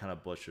don't know. I kind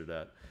of butchered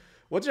that.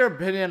 What's your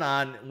opinion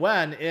on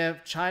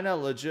if China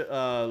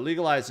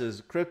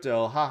legalizes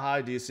crypto, how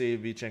high do you see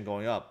VeChain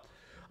going up?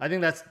 I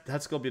think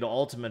that's going to be the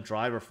ultimate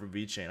driver for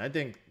VeChain. I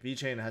think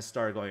VeChain has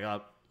started going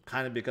up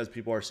kind of because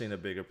people are seeing the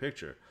bigger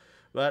picture.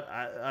 But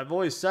I've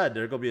always said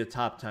they're going to be a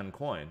top 10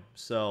 coin.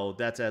 So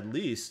that's at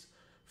least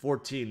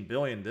 14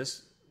 billion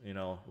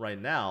right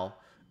now.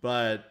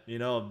 But,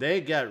 if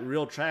they get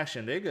real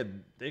traction, they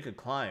could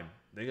climb.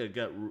 They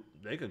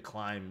could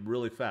climb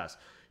really fast.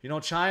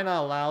 China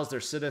allows their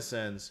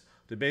citizens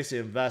to basically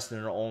invest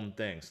in their own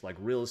things, like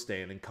real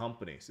estate and in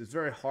companies. It's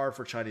very hard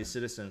for Chinese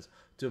citizens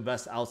to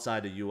invest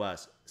outside the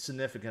U.S.,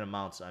 significant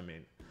amounts, I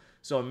mean.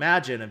 So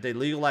imagine if they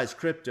legalize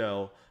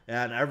crypto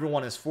and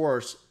everyone is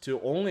forced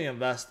to only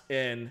invest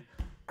in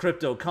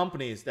crypto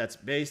companies that's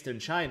based in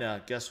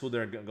China, guess who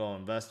they're going to go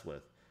invest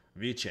with?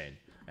 VeChain.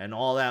 And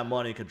all that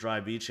money could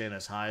drive VeChain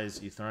as high as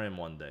Ethereum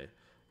one day,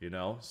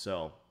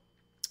 So,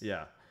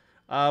 yeah.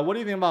 What do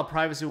you think about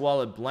privacy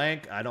wallet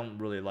blank? I don't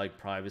really like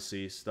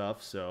privacy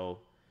stuff, so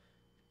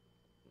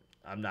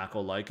I'm not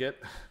going to like it.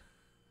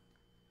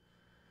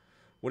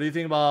 What do you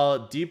think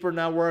about Deeper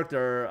Network?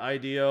 Their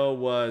IDO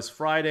was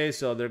Friday,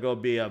 so they're going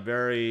to be a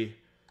very,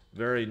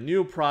 very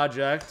new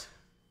project.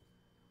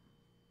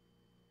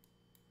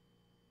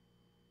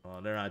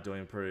 they're not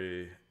doing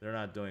they're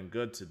not doing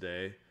good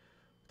today.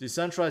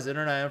 Decentralized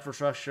internet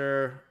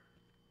infrastructure.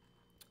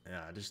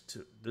 Yeah,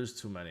 there's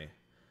too many.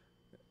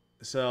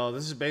 So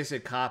this is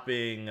basically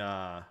copying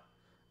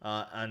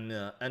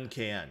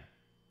NKN.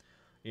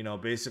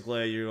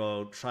 Basically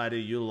you'll try to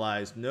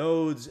utilize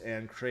nodes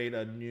and create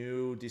a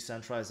new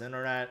decentralized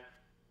internet.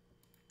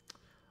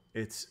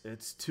 It's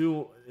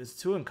too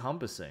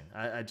encompassing.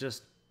 I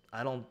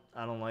don't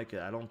like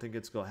it. I don't think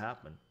it's gonna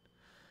happen.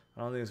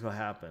 I don't think it's gonna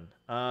happen.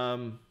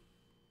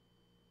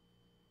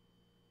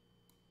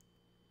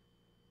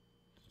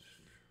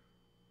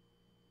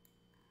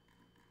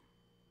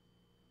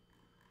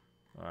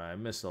 All right, I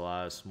missed a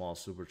lot of small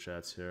super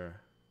chats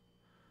here.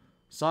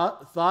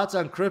 Thoughts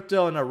on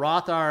crypto and a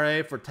Roth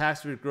IRA for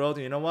tax-free growth?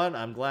 You know what?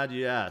 I'm glad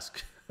you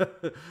asked.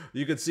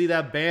 You can see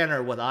that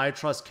banner with I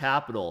Trust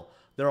Capital.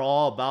 They're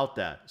all about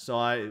that. So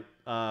I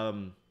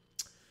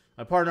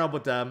partner up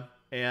with them,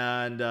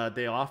 and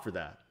they offer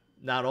that.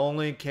 Not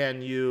only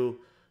can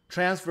you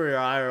transfer your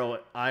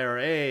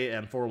IRA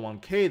and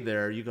 401k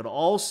there, you could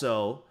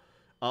also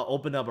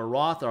open up a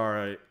Roth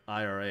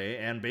IRA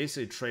and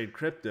basically trade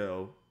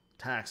crypto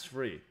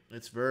tax-free.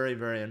 It's very,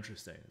 very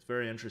interesting. It's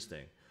very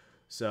interesting.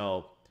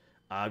 So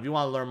if you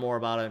want to learn more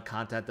about it,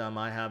 contact them.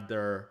 I have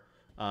their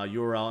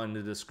URL in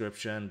the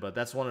description. But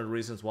that's one of the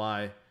reasons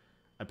why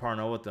I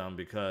partner with them,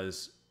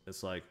 because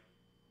it's like,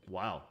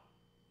 wow,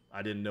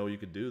 I didn't know you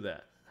could do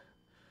that.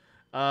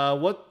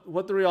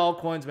 What three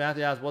altcoins,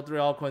 Matthew asked, what three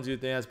altcoins do you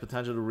think has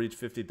potential to reach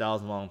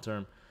 50,000 long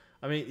term?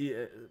 I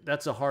mean,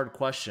 that's a hard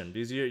question,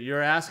 because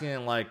you're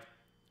asking, like,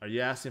 are you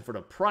asking for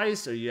the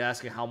price? Are you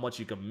asking how much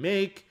you can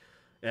make?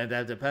 And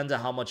that depends on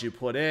how much you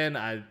put in.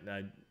 I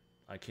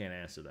can't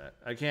answer that.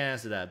 I can't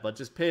answer that. But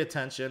just pay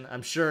attention.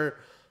 I'm sure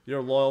you're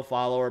a loyal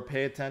follower.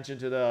 Pay attention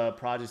to the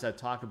projects I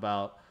talk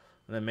about,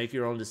 and then make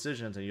your own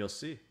decisions, and you'll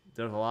see.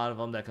 There's a lot of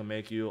them that can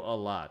make you a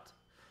lot.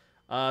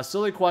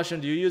 Silly question.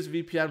 Do you use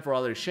VPN for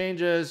other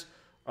exchanges,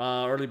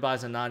 early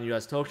buys on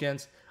non-US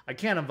tokens? I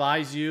can't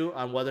advise you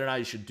on whether or not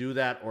you should do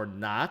that or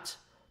not,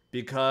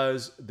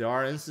 because there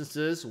are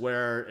instances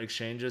where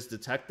exchanges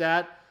detect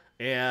that,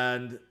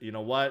 and you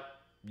know what?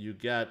 You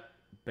get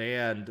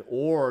banned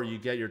or you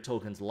get your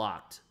tokens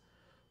locked.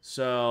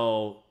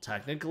 So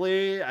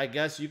technically, I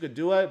guess you could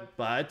do it,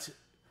 but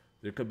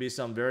there could be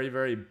some very,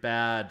 very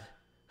bad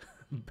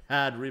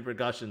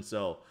repercussions.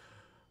 So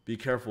be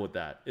careful with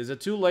that. Is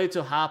it too late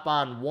to hop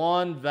on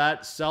one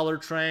vet seller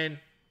train?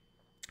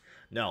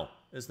 No,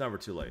 it's never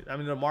too late. I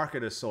mean, the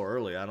market is so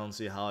early. I don't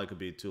see how it could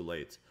be too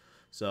late.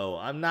 So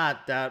I'm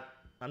not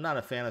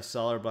a fan of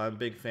seller, but I'm a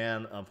big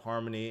fan of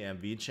Harmony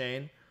and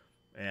VeChain,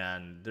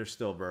 and they're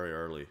still very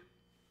early.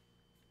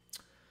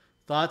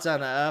 Thoughts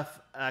on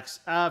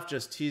FXF?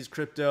 Just tease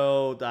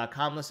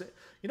crypto.com.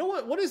 You know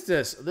what? What is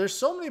this? There's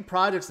so many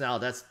projects now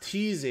that's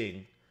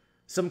teasing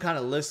some kind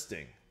of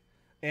listing,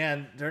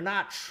 and they're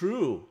not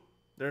true.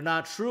 They're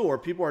not true, or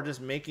people are just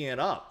making it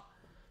up.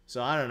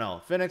 So I don't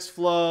know. Phoenix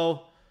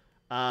Flow.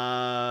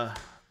 I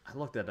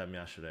looked at them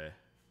yesterday.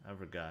 I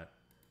forgot.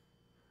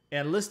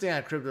 And listing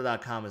at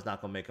crypto.com is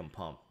not going to make them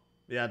pump.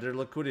 Yeah, they're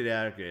liquidity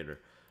aggregator.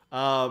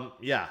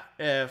 Yeah,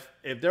 if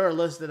they're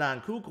listed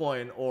on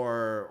KuCoin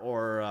or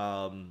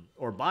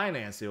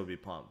Binance, they would be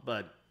pumped.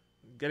 But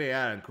getting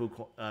out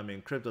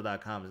on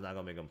crypto.com is not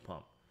gonna make them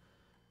pump.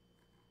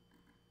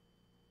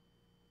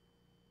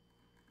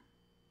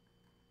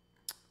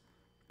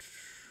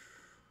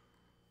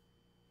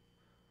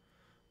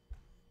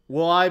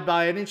 Will I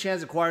by any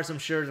chance acquire some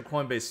shares of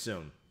Coinbase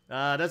soon?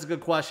 That's a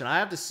good question. I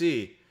have to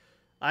see.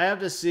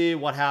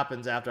 What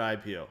happens after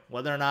IPO,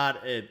 whether or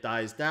not it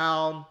dies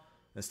down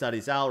and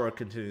studies out or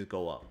continues to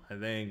go up. I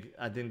think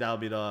that'll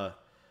be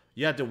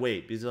you have to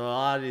wait, because a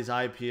lot of these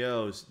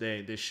IPOs,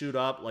 they shoot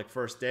up like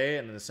first day,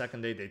 and then the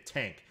second day they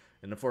tank,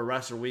 and then for the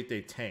rest of the week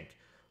they tank.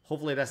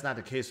 Hopefully that's not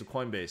the case with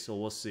Coinbase, so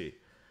we'll see.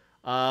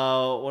 What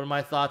are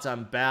my thoughts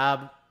on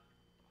BAB?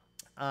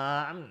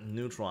 I'm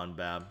neutral on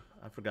BAB.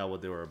 I forgot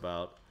what they were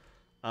about.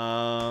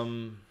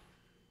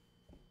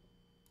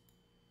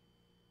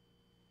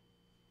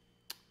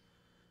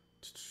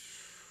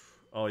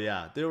 Oh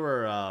yeah, they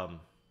were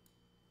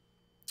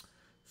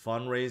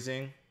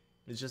fundraising.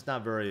 It's just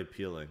not very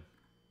appealing.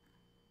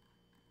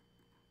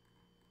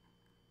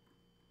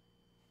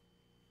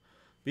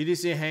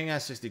 BTC hanging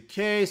at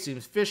 60K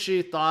seems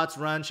fishy. Thoughts?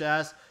 Wrench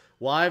asks.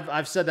 Well,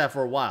 I've said that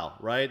for a while,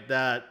 right?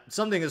 That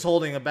something is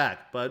holding it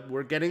back, but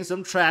we're getting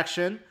some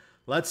traction.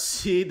 Let's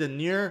see. The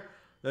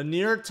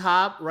near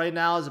top right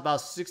now is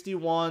about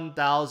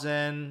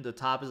 61,000. The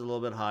top is a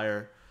little bit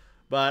higher.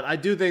 But I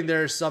do think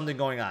there's something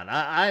going on.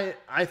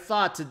 I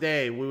thought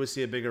today we would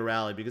see a bigger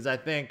rally, because I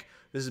think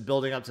this is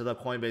building up to the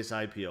Coinbase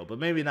IPO. But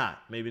maybe not.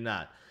 Maybe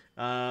not.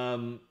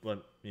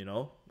 But, you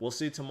know, we'll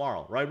see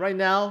tomorrow. Right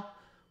now,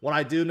 what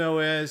I do know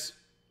is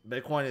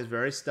Bitcoin is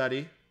very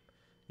steady.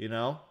 You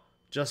know,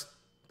 just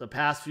the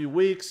past few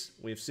weeks,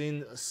 we've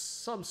seen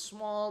some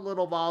small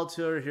little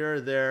volatility here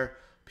or there.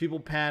 People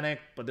panic,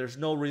 but there's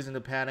no reason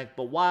to panic.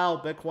 But while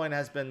Bitcoin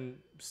has been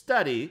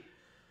steady,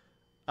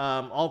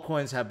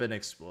 altcoins have been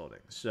exploding.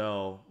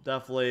 So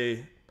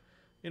definitely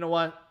you know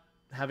what?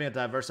 Having a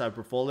diversified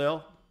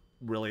portfolio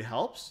really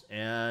helps,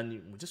 and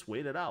you just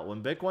wait it out.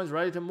 When Bitcoin's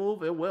ready to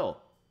move, it will.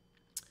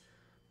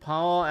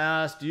 Paul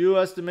asked, do you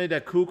estimate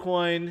that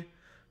KuCoin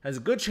has a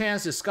good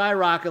chance to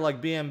skyrocket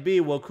like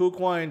BNB? Will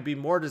KuCoin be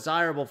more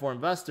desirable for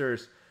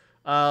investors?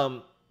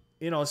 You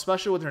know,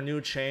 especially with their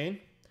new chain.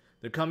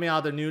 They're coming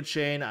out with a new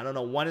chain. I don't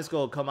know when it's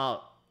going to come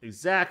out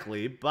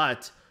exactly,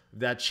 but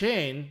that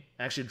chain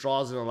actually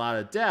draws in a lot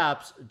of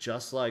dApps,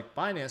 just like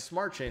Binance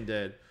Smart Chain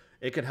did.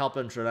 It could help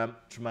them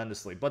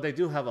tremendously. But they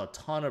do have a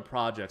ton of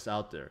projects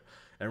out there.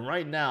 And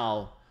right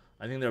now,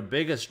 I think their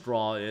biggest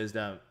draw is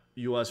that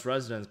U.S.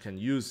 residents can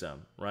use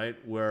them, right?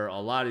 Where a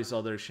lot of these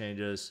other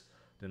exchanges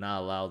do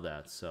not allow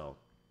that. So,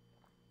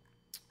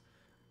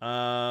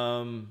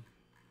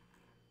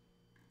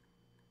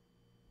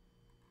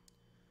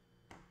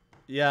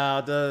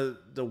 yeah, the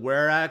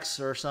WRX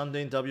or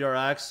something,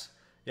 WRX,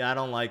 yeah, I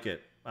don't like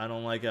it. I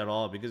don't like it at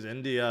all because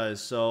India is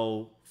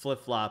so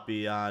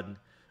flip-floppy on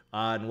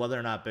whether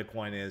or not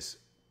Bitcoin is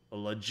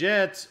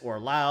legit or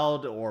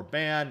allowed or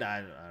banned.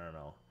 I don't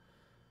know.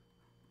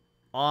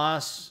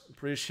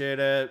 Appreciate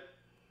it.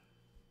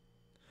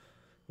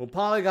 Will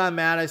Polygon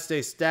Mata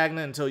stay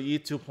stagnant until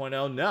ETH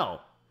 2.0?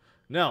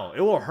 No,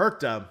 it will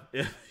hurt them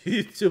if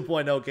ETH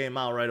 2.0 came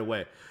out right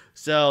away.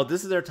 So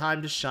this is their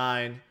time to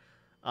shine.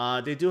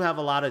 They do have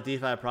a lot of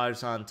DeFi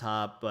projects on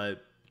top,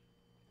 but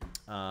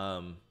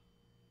I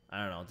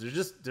don't know.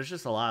 There's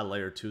just a lot of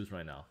layer 2s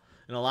right now,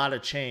 and a lot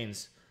of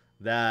chains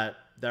that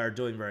are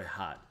doing very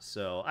hot.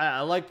 So I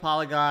like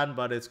Polygon,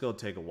 but it's going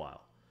to take a while.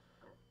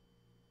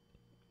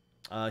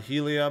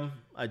 Helium,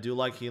 I do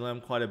like Helium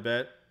quite a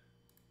bit.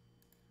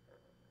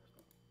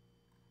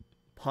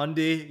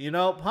 Pundi, you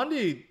know,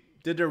 Pundi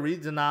did their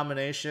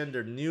redenomination.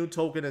 Their new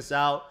token is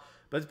out,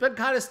 but it's been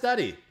kind of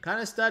steady.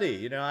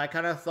 You know, I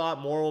kind of thought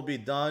more will be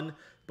done,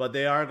 but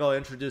they are going to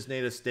introduce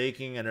native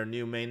staking and their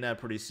new mainnet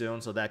pretty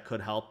soon, so that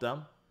could help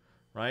them,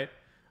 right?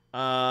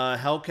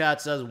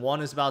 Hellcat says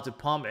one is about to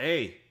pump.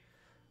 Hey,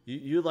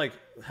 you like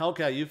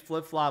Hellcat, you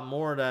flip-flop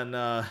more than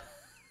a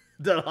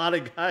lot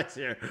of guys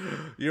here.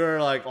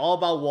 You're like all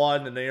about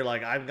one, and then you're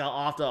like, I've got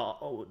off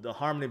the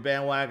Harmony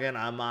bandwagon,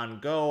 I'm on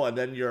Go, and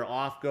then you're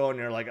off Go, and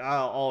you're like,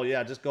 oh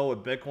yeah, just go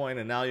with Bitcoin,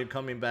 and now you're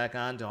coming back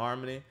on to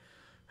Harmony.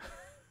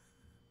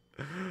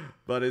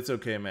 But it's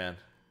okay, man.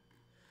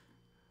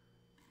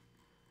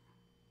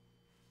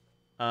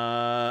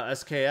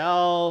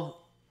 SKL,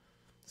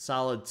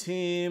 solid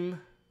team.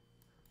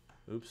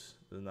 Oops,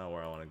 this is not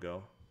where I want to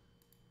go.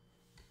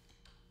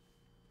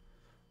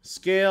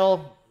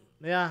 Scale,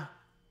 yeah.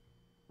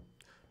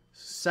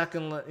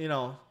 Second, you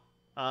know,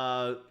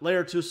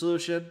 layer 2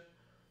 solution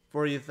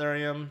for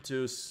Ethereum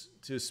to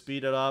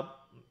speed it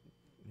up.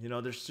 You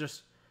know, there's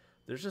just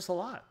a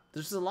lot.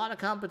 There's just a lot of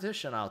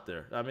competition out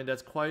there. I mean,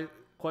 that's quite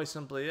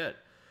simply it.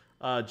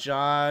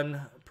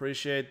 John,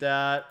 appreciate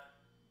that.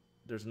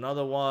 There's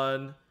another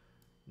one.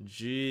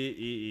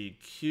 GEEQ.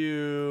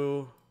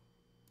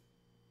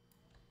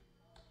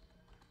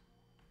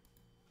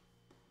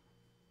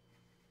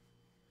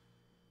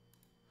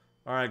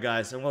 All right,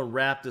 guys, I'm going to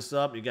wrap this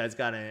up. You guys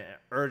got any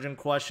urgent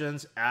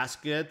questions?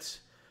 Ask it.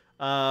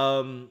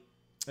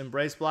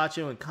 Embrace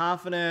blockchain with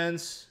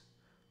confidence.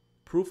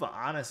 Proof of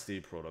honesty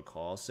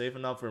protocol. Safe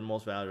enough for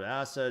most valuable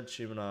asset.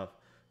 Cheap enough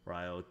for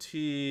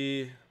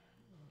IoT.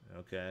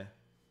 Okay.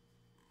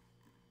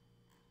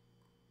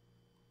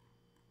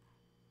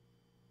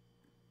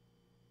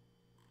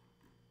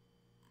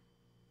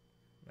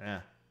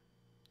 Yeah.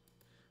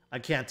 I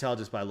can't tell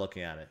just by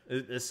looking at it.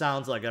 It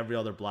sounds like every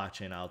other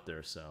blockchain out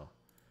there, so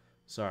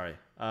sorry.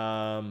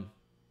 All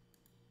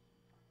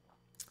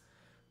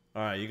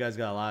right, you guys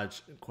got a lot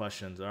of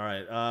questions. All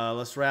right,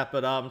 let's wrap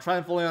it up. I'm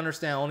trying to fully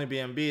understand only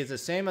BNB. It's the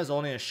same as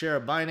owning a share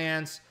of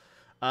Binance.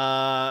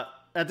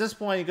 At this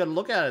point, you got to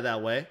look at it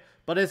that way.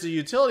 But it's a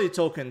utility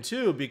token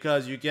too,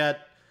 because you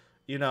get,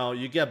 you know,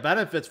 you get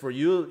benefits for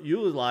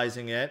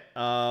utilizing it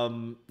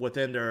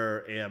within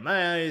their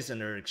AMAs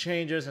and their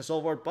exchanges and so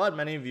forth. But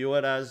many view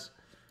it as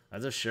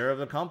a share of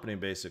the company,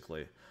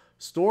 basically.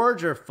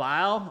 Storage or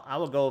file, I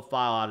would go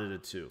file out of the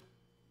two.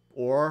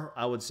 Or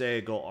I would say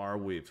go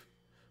Arweave.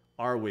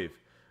 Arweave.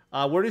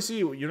 Where do you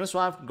see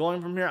Uniswap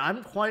going from here?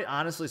 I'm quite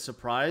honestly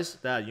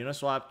surprised that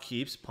Uniswap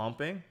keeps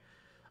pumping.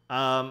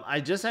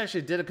 I just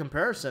actually did a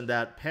comparison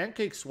that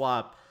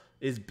PancakeSwap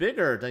is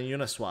bigger than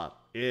Uniswap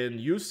in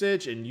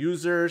usage, in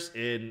users,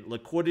 in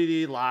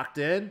liquidity locked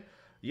in.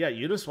 Yeah,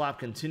 Uniswap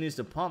continues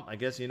to pump. I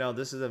guess, you know,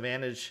 this is the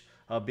advantage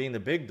of being the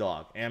big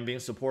dog and being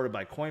supported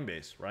by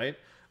Coinbase, right?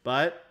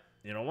 But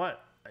you know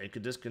what?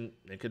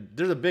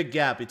 There's a big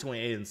gap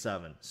between 8 and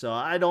 7. So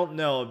I don't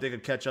know if they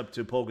could catch up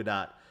to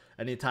Polkadot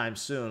anytime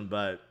soon,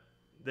 but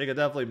they could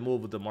definitely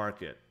move with the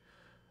market.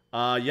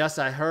 Yes,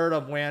 I heard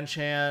of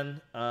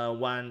Wanchain,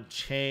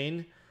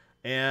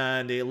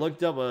 and they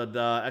looked up at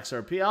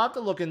XRP. I'll have to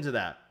look into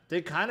that.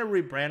 They kind of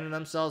rebranded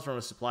themselves from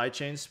a supply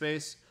chain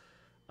space,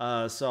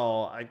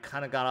 so I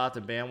kind of got off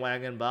the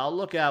bandwagon. But I'll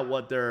look at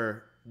what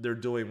they're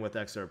doing with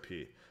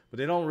XRP. But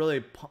they don't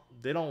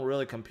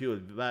really compete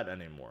with VET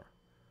anymore.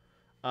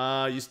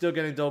 You still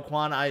getting Do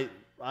Kwon?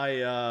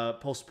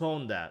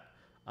 postponed that.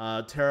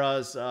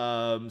 Terra's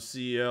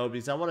CEO,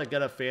 because I want to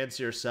get a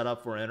fancier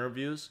setup for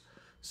interviews.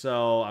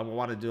 So I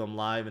want to do them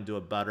live and do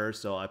it better.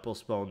 So I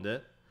postponed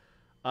it.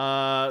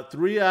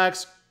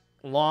 3x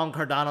long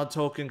Cardano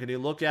token. Can you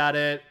look at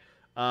it?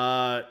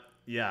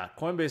 Yeah,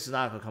 Coinbase is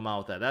not going to come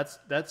out with that.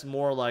 That's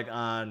more like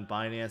on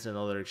Binance and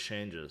other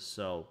exchanges.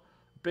 So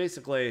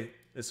basically,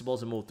 it's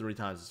supposed to move 3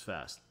 times as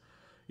fast.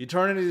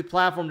 Eternity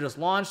platform just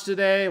launched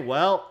today.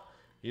 Well,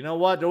 you know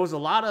what? There was a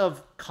lot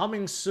of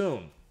coming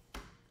soon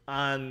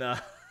on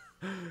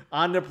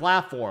on their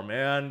platform,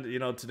 and you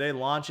know, today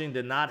launching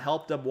did not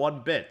help them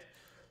one bit.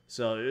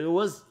 So it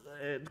was,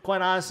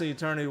 quite honestly,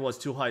 Eternity was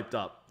too hyped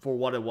up for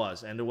what it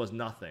was, and there was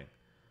nothing.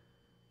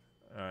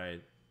 All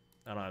right,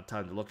 I don't have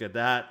time to look at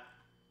that.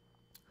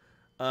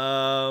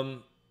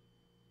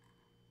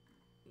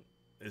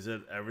 Is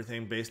it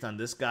everything based on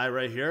this guy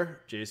right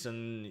here,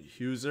 Jason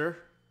Huser?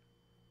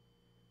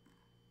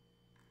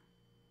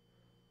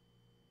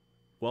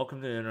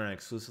 Welcome to the internet,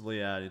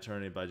 exclusively at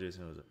Eternity by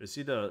Jason Huser.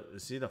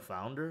 Is he the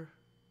founder?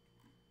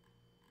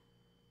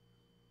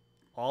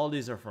 All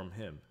these are from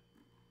him.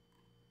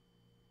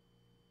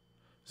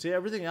 See,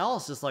 everything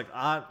else is like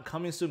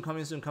coming soon,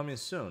 coming soon, coming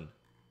soon.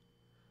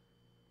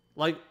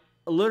 Like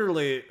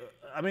literally,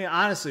 I mean,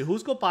 honestly,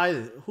 who's gonna buy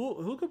this?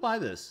 Who could buy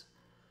this?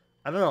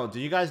 I don't know. Do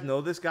you guys know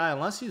this guy?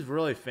 Unless he's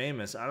really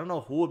famous, I don't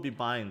know who would be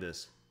buying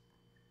this.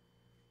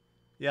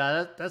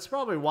 Yeah, that's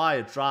probably why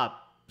it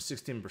dropped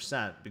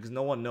 16%, because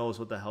no one knows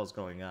what the hell's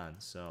going on.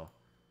 So,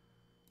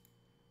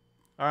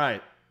 all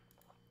right.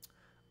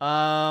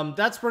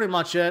 That's pretty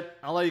much it.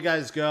 I'll let you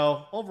guys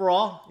go.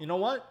 Overall, you know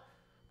what?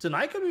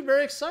 Tonight could be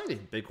very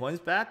exciting. Bitcoin's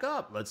back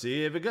up. Let's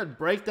see if it could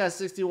break that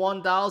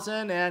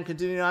 61,000 and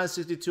continue on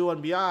 62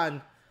 and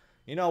beyond.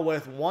 You know,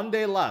 with 1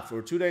 day left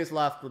or 2 days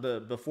left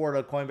before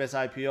the Coinbase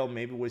IPO,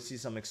 maybe we'll see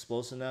some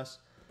explosiveness.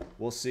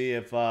 We'll see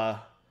if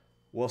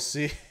we'll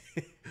see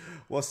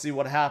we'll see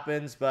what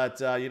happens. But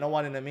you know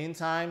what? In the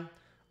meantime,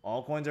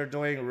 altcoins are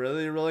doing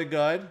really, really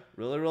good,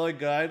 really, really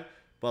good.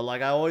 But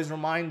like I always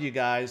remind you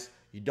guys,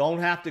 you don't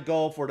have to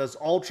go for those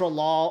ultra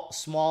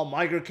small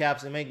micro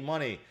caps to make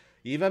money.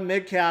 Even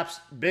mid caps,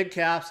 big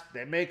caps,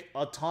 they make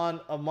a ton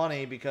of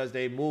money because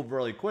they move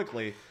really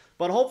quickly.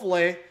 But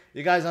hopefully,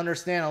 you guys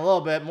understand a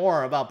little bit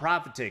more about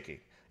profit taking.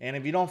 And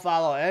if you don't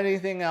follow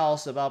anything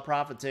else about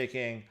profit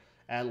taking,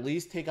 at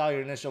least take out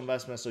your initial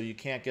investment so you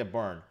can't get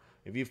burned.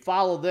 If you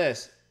follow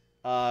this,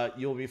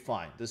 you'll be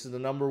fine. This is the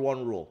number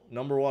one rule.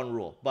 Number one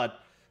rule. But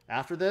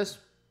after this,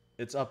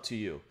 it's up to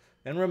you.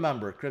 And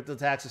remember, crypto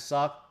taxes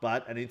suck,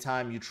 but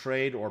anytime you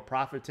trade or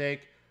profit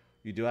take,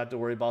 you do have to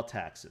worry about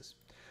taxes.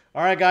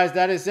 All right, guys,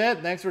 that is it.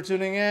 Thanks for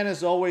tuning in.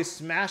 As always,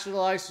 smash the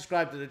like,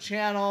 subscribe to the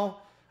channel.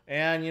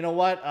 And you know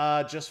what?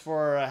 Just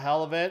for a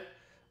hell of it,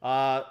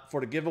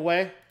 for the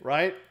giveaway,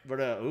 right? For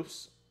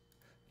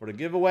the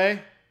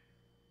giveaway,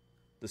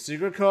 the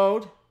secret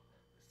code,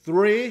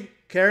 3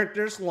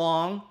 characters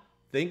long.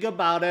 Think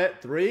about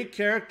it, 3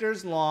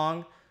 characters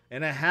long.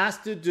 And it has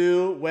to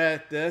do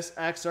with this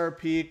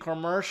XRP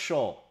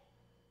commercial.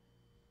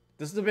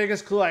 This is the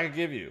biggest clue I can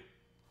give you.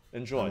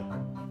 Enjoy.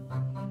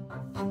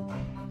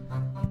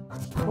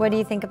 What do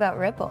you think about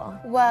Ripple?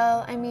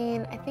 Well, I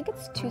mean, I think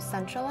it's too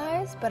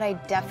centralized, but I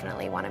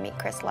definitely want to meet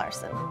Chris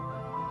Larson.